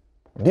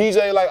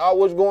 DJ like, oh,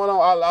 what's going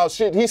on? Oh,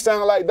 shit, he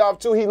sounded like Dolph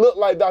too. He looked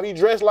like Dolph. He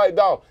dressed like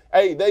Dolph.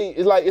 Hey,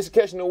 it's like it's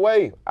catching the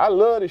wave. I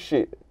love this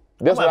shit.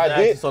 That's what I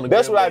did.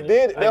 That's what I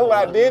did. That's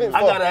what I did it for.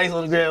 I gotta ask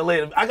on the gram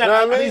later.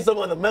 I need some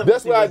of the Memphis.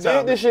 That's what I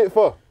did this shit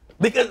for.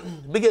 Because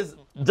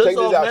check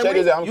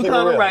this out. I'm keeping it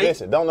real. Right.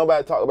 Listen, don't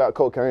nobody talk about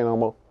cocaine no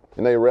more.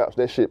 And they raps,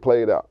 that shit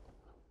played out.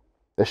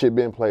 That shit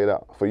been played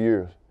out for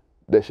years.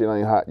 That shit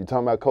ain't hot. You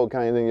talking about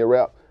cocaine in your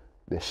rap?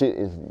 That shit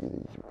is,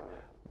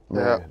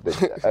 man.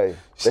 Hey,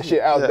 that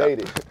shit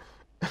outdated.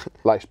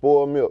 Like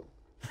spoiled milk.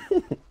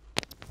 I'm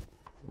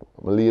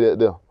gonna leave that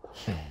there.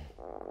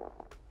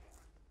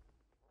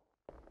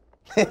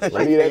 Leave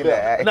that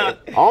there. Nah,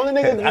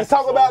 Only niggas that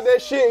talk about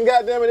that shit and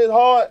goddamn it, it's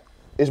hard.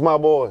 It's my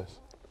boys,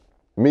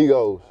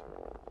 Migos.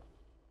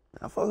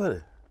 I fuck with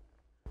it.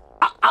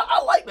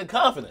 I like the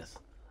confidence.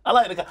 I'm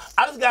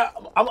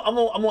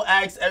gonna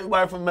ask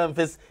everybody from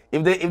Memphis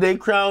if they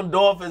crown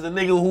Dolph as a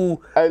nigga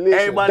who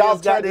everybody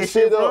else got their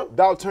shit up.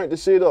 Dolph turned the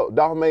shit up.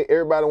 Dolph made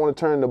everybody want to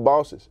turn into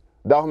bosses.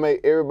 Dolph made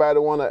everybody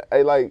want to,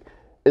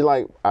 it's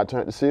like, I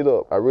turned the shit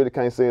up. I really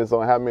can't say it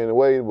on how many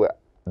ways, but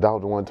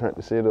Dolph the one turned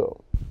the shit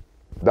up.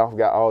 Dolph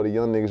got all the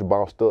young niggas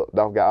bossed up.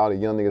 Dolph got all the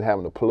young niggas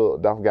having a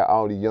plug. Dolph got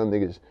all the young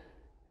niggas,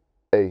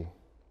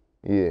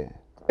 yeah.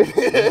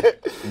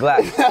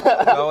 Glock.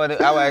 I would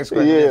ask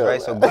questions, yeah.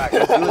 Right? So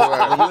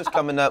Glock, when you was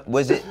coming up,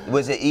 was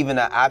it even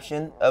an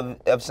option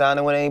of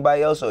signing with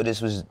anybody else, or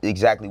this was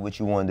exactly what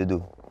you wanted to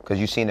do? Cause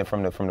you seen it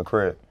from the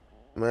crib.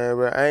 Man,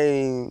 bro, I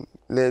ain't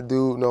let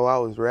dude know I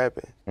was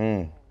rapping.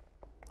 On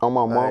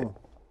my mama.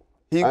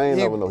 I ain't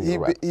never know he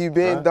was rapping. He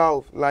been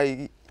Dolph,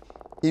 like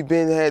he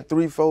been had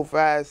 3, 4,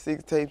 5,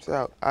 6 tapes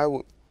out. I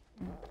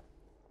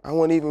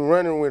wasn't even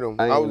running with him.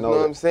 I was, you know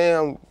what I'm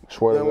saying?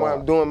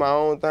 I'm doing my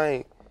own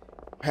thing.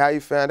 How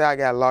you found out I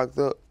got locked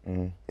up,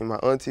 and my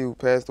auntie who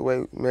passed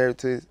away, married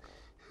to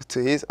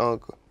his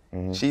uncle,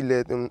 she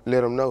let him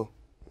know,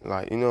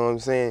 like, you know what I'm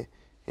saying?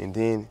 And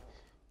then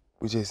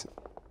we just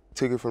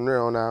took it from there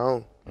on our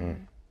own.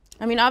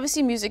 I mean,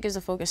 obviously music is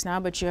a focus now,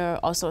 but you're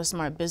also a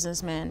smart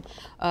businessman.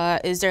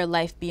 Is there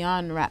life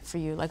beyond rap for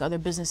you, like other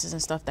businesses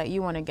and stuff that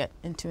you want to get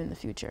into in the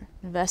future?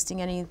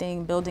 Investing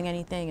anything, building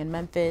anything in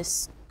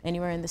Memphis,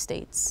 anywhere in the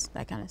States,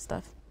 that kind of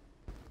stuff?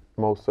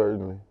 Most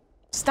certainly.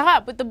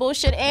 Stop with the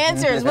bullshit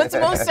answers. What's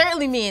most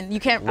certainly mean? You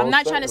can't. I'm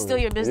not trying to steal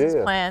your business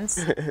plans.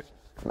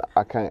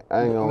 I can't.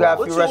 I ain't gonna. You got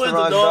a few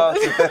restaurants,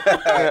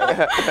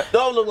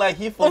 Don't look like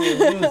he fucking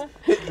music.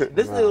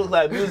 This nigga looks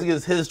like music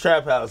is his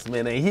trap house,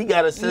 man. And he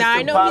got a system. Nah,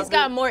 I know he's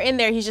got more in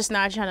there. He's just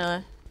not trying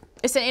to.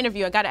 It's an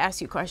interview. I gotta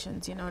ask you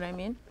questions. You know what I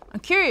mean? I'm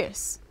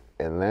curious.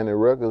 Atlantic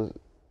Records,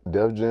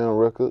 Def Jam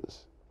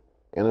Records,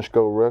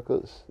 Interscope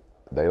Records.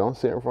 They don't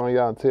sit in front of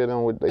y'all and tell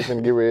them what they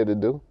finna get ready to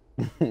do.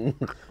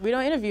 We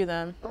don't interview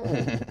them.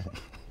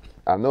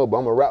 I know, but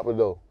I'm a rapper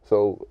though,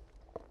 so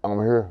I'm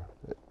here.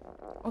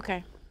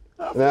 Okay.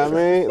 You know what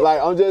I mean? Like,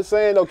 I'm just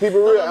saying though, keep it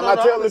real. Am I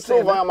telling the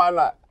truth or am I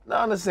not? No,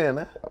 I understand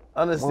that.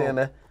 I understand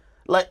that.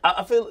 Like,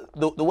 I feel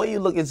the way you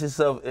look at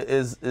yourself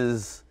is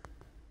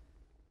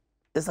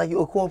it's like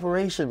you're a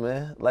corporation,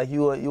 man. Like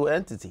you're an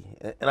entity,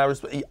 and I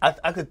respect.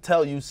 I could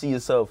tell you see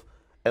yourself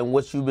and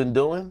what you've been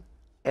doing,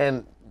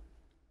 and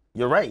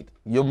you're right.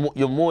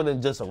 You're more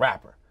than just a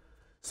rapper.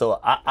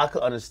 So I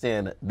could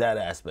understand that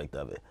aspect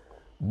of it.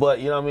 But,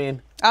 you know what I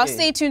mean? I'll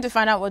stay tuned to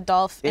find out what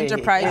Dolph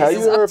Enterprises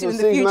is up to in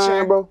the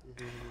future. Bro?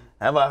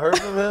 Have I heard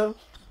from him?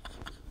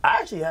 I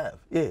actually have,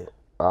 yeah.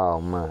 Oh,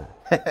 man.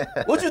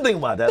 What you think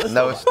about that?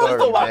 No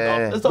story,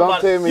 man. Let's talk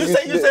about it.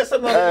 You said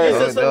something. Hey,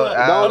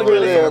 don't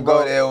really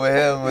go there with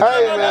him.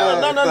 Hey,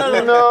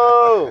 man.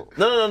 No.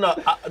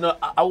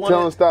 I want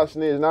Tell him stop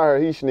snitching. I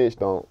heard he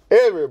snitched on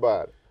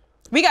everybody.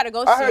 We gotta go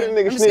soon. I heard a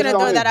nigga I'm just gonna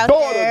throw that out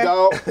there.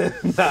 Dog.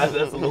 Nah,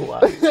 that's a little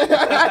wild.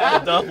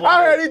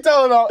 I heard he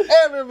told on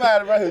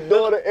everybody, bro. His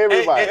daughter,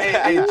 everybody.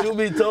 Hey, truth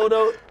be told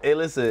though, hey,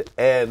 listen,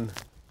 and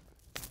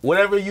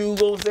whatever you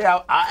gonna say,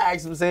 I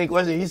ask him the same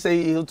question. He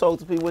say he'll talk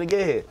to people when he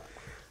get here.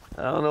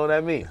 I don't know what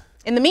that means.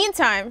 In the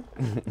meantime,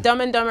 Dum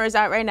and Dummer is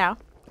out right now.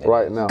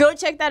 Right now. Go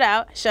check that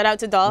out. Shout out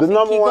to Dolph and Key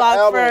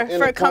Glock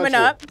for coming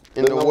up.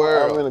 In the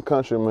world. In the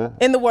country, man.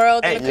 In the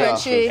world, in the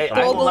country,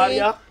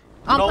 globally,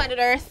 on planet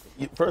Earth.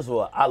 First of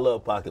all, I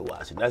love pocket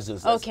watching. That's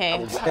just okay.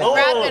 Wrap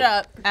it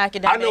up,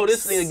 Akademiks. I know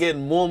this nigga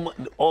getting more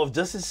money off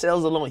just his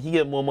sales alone. He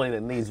get more money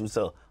than niggas who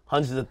sell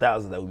hundreds of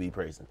thousands that would be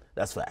praising.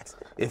 That's facts.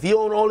 If he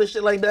own all this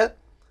shit like that,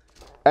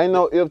 ain't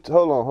no if.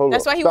 Hold on.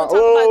 That's why he won't talk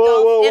about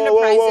Dolph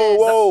Enterprises.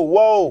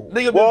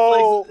 Nigga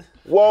been flexing.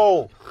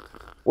 Whoa.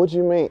 What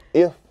you mean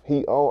if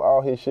he own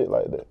all his shit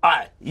like that? All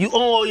right, you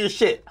own all your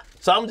shit.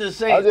 So I'm just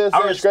saying. I just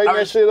said straighten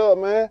that shit up,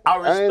 man. I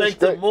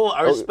respect it more.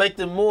 I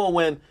respect it more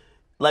when,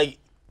 like,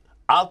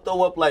 I'll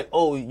throw up like,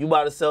 oh, you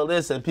about to sell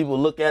this, and people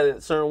look at it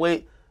a certain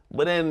way,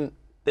 but then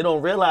they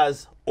don't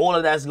realize all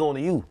of that's going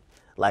to you.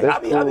 Like, I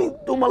be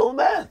doing my little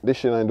math. This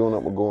shit ain't doing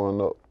up but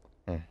going up.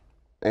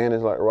 And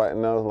it's like right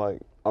now, it's like,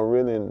 I'm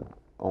really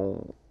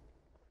on,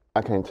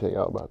 I can't tell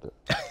y'all about that.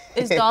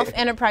 Is Dolph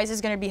Enterprises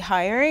going to be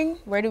hiring?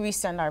 Where do we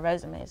send our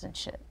resumes and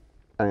shit?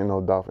 Ain't no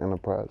Dolph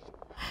Enterprise.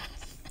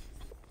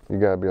 You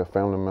got to be a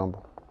family member.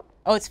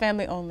 Oh, it's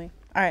family only.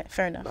 All right,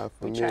 fair enough.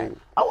 We tried.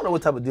 I want to know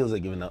what type of deals they're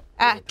giving up.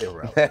 I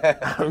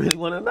really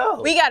want to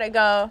know. We got to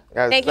go.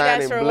 Thank you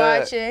guys for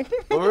watching.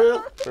 For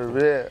real? For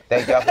real.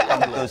 Thank y'all for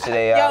coming through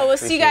today, y'all. Yo, we'll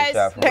see you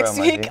guys next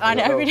week on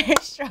Everyday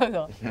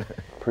Struggle.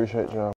 Appreciate y'all.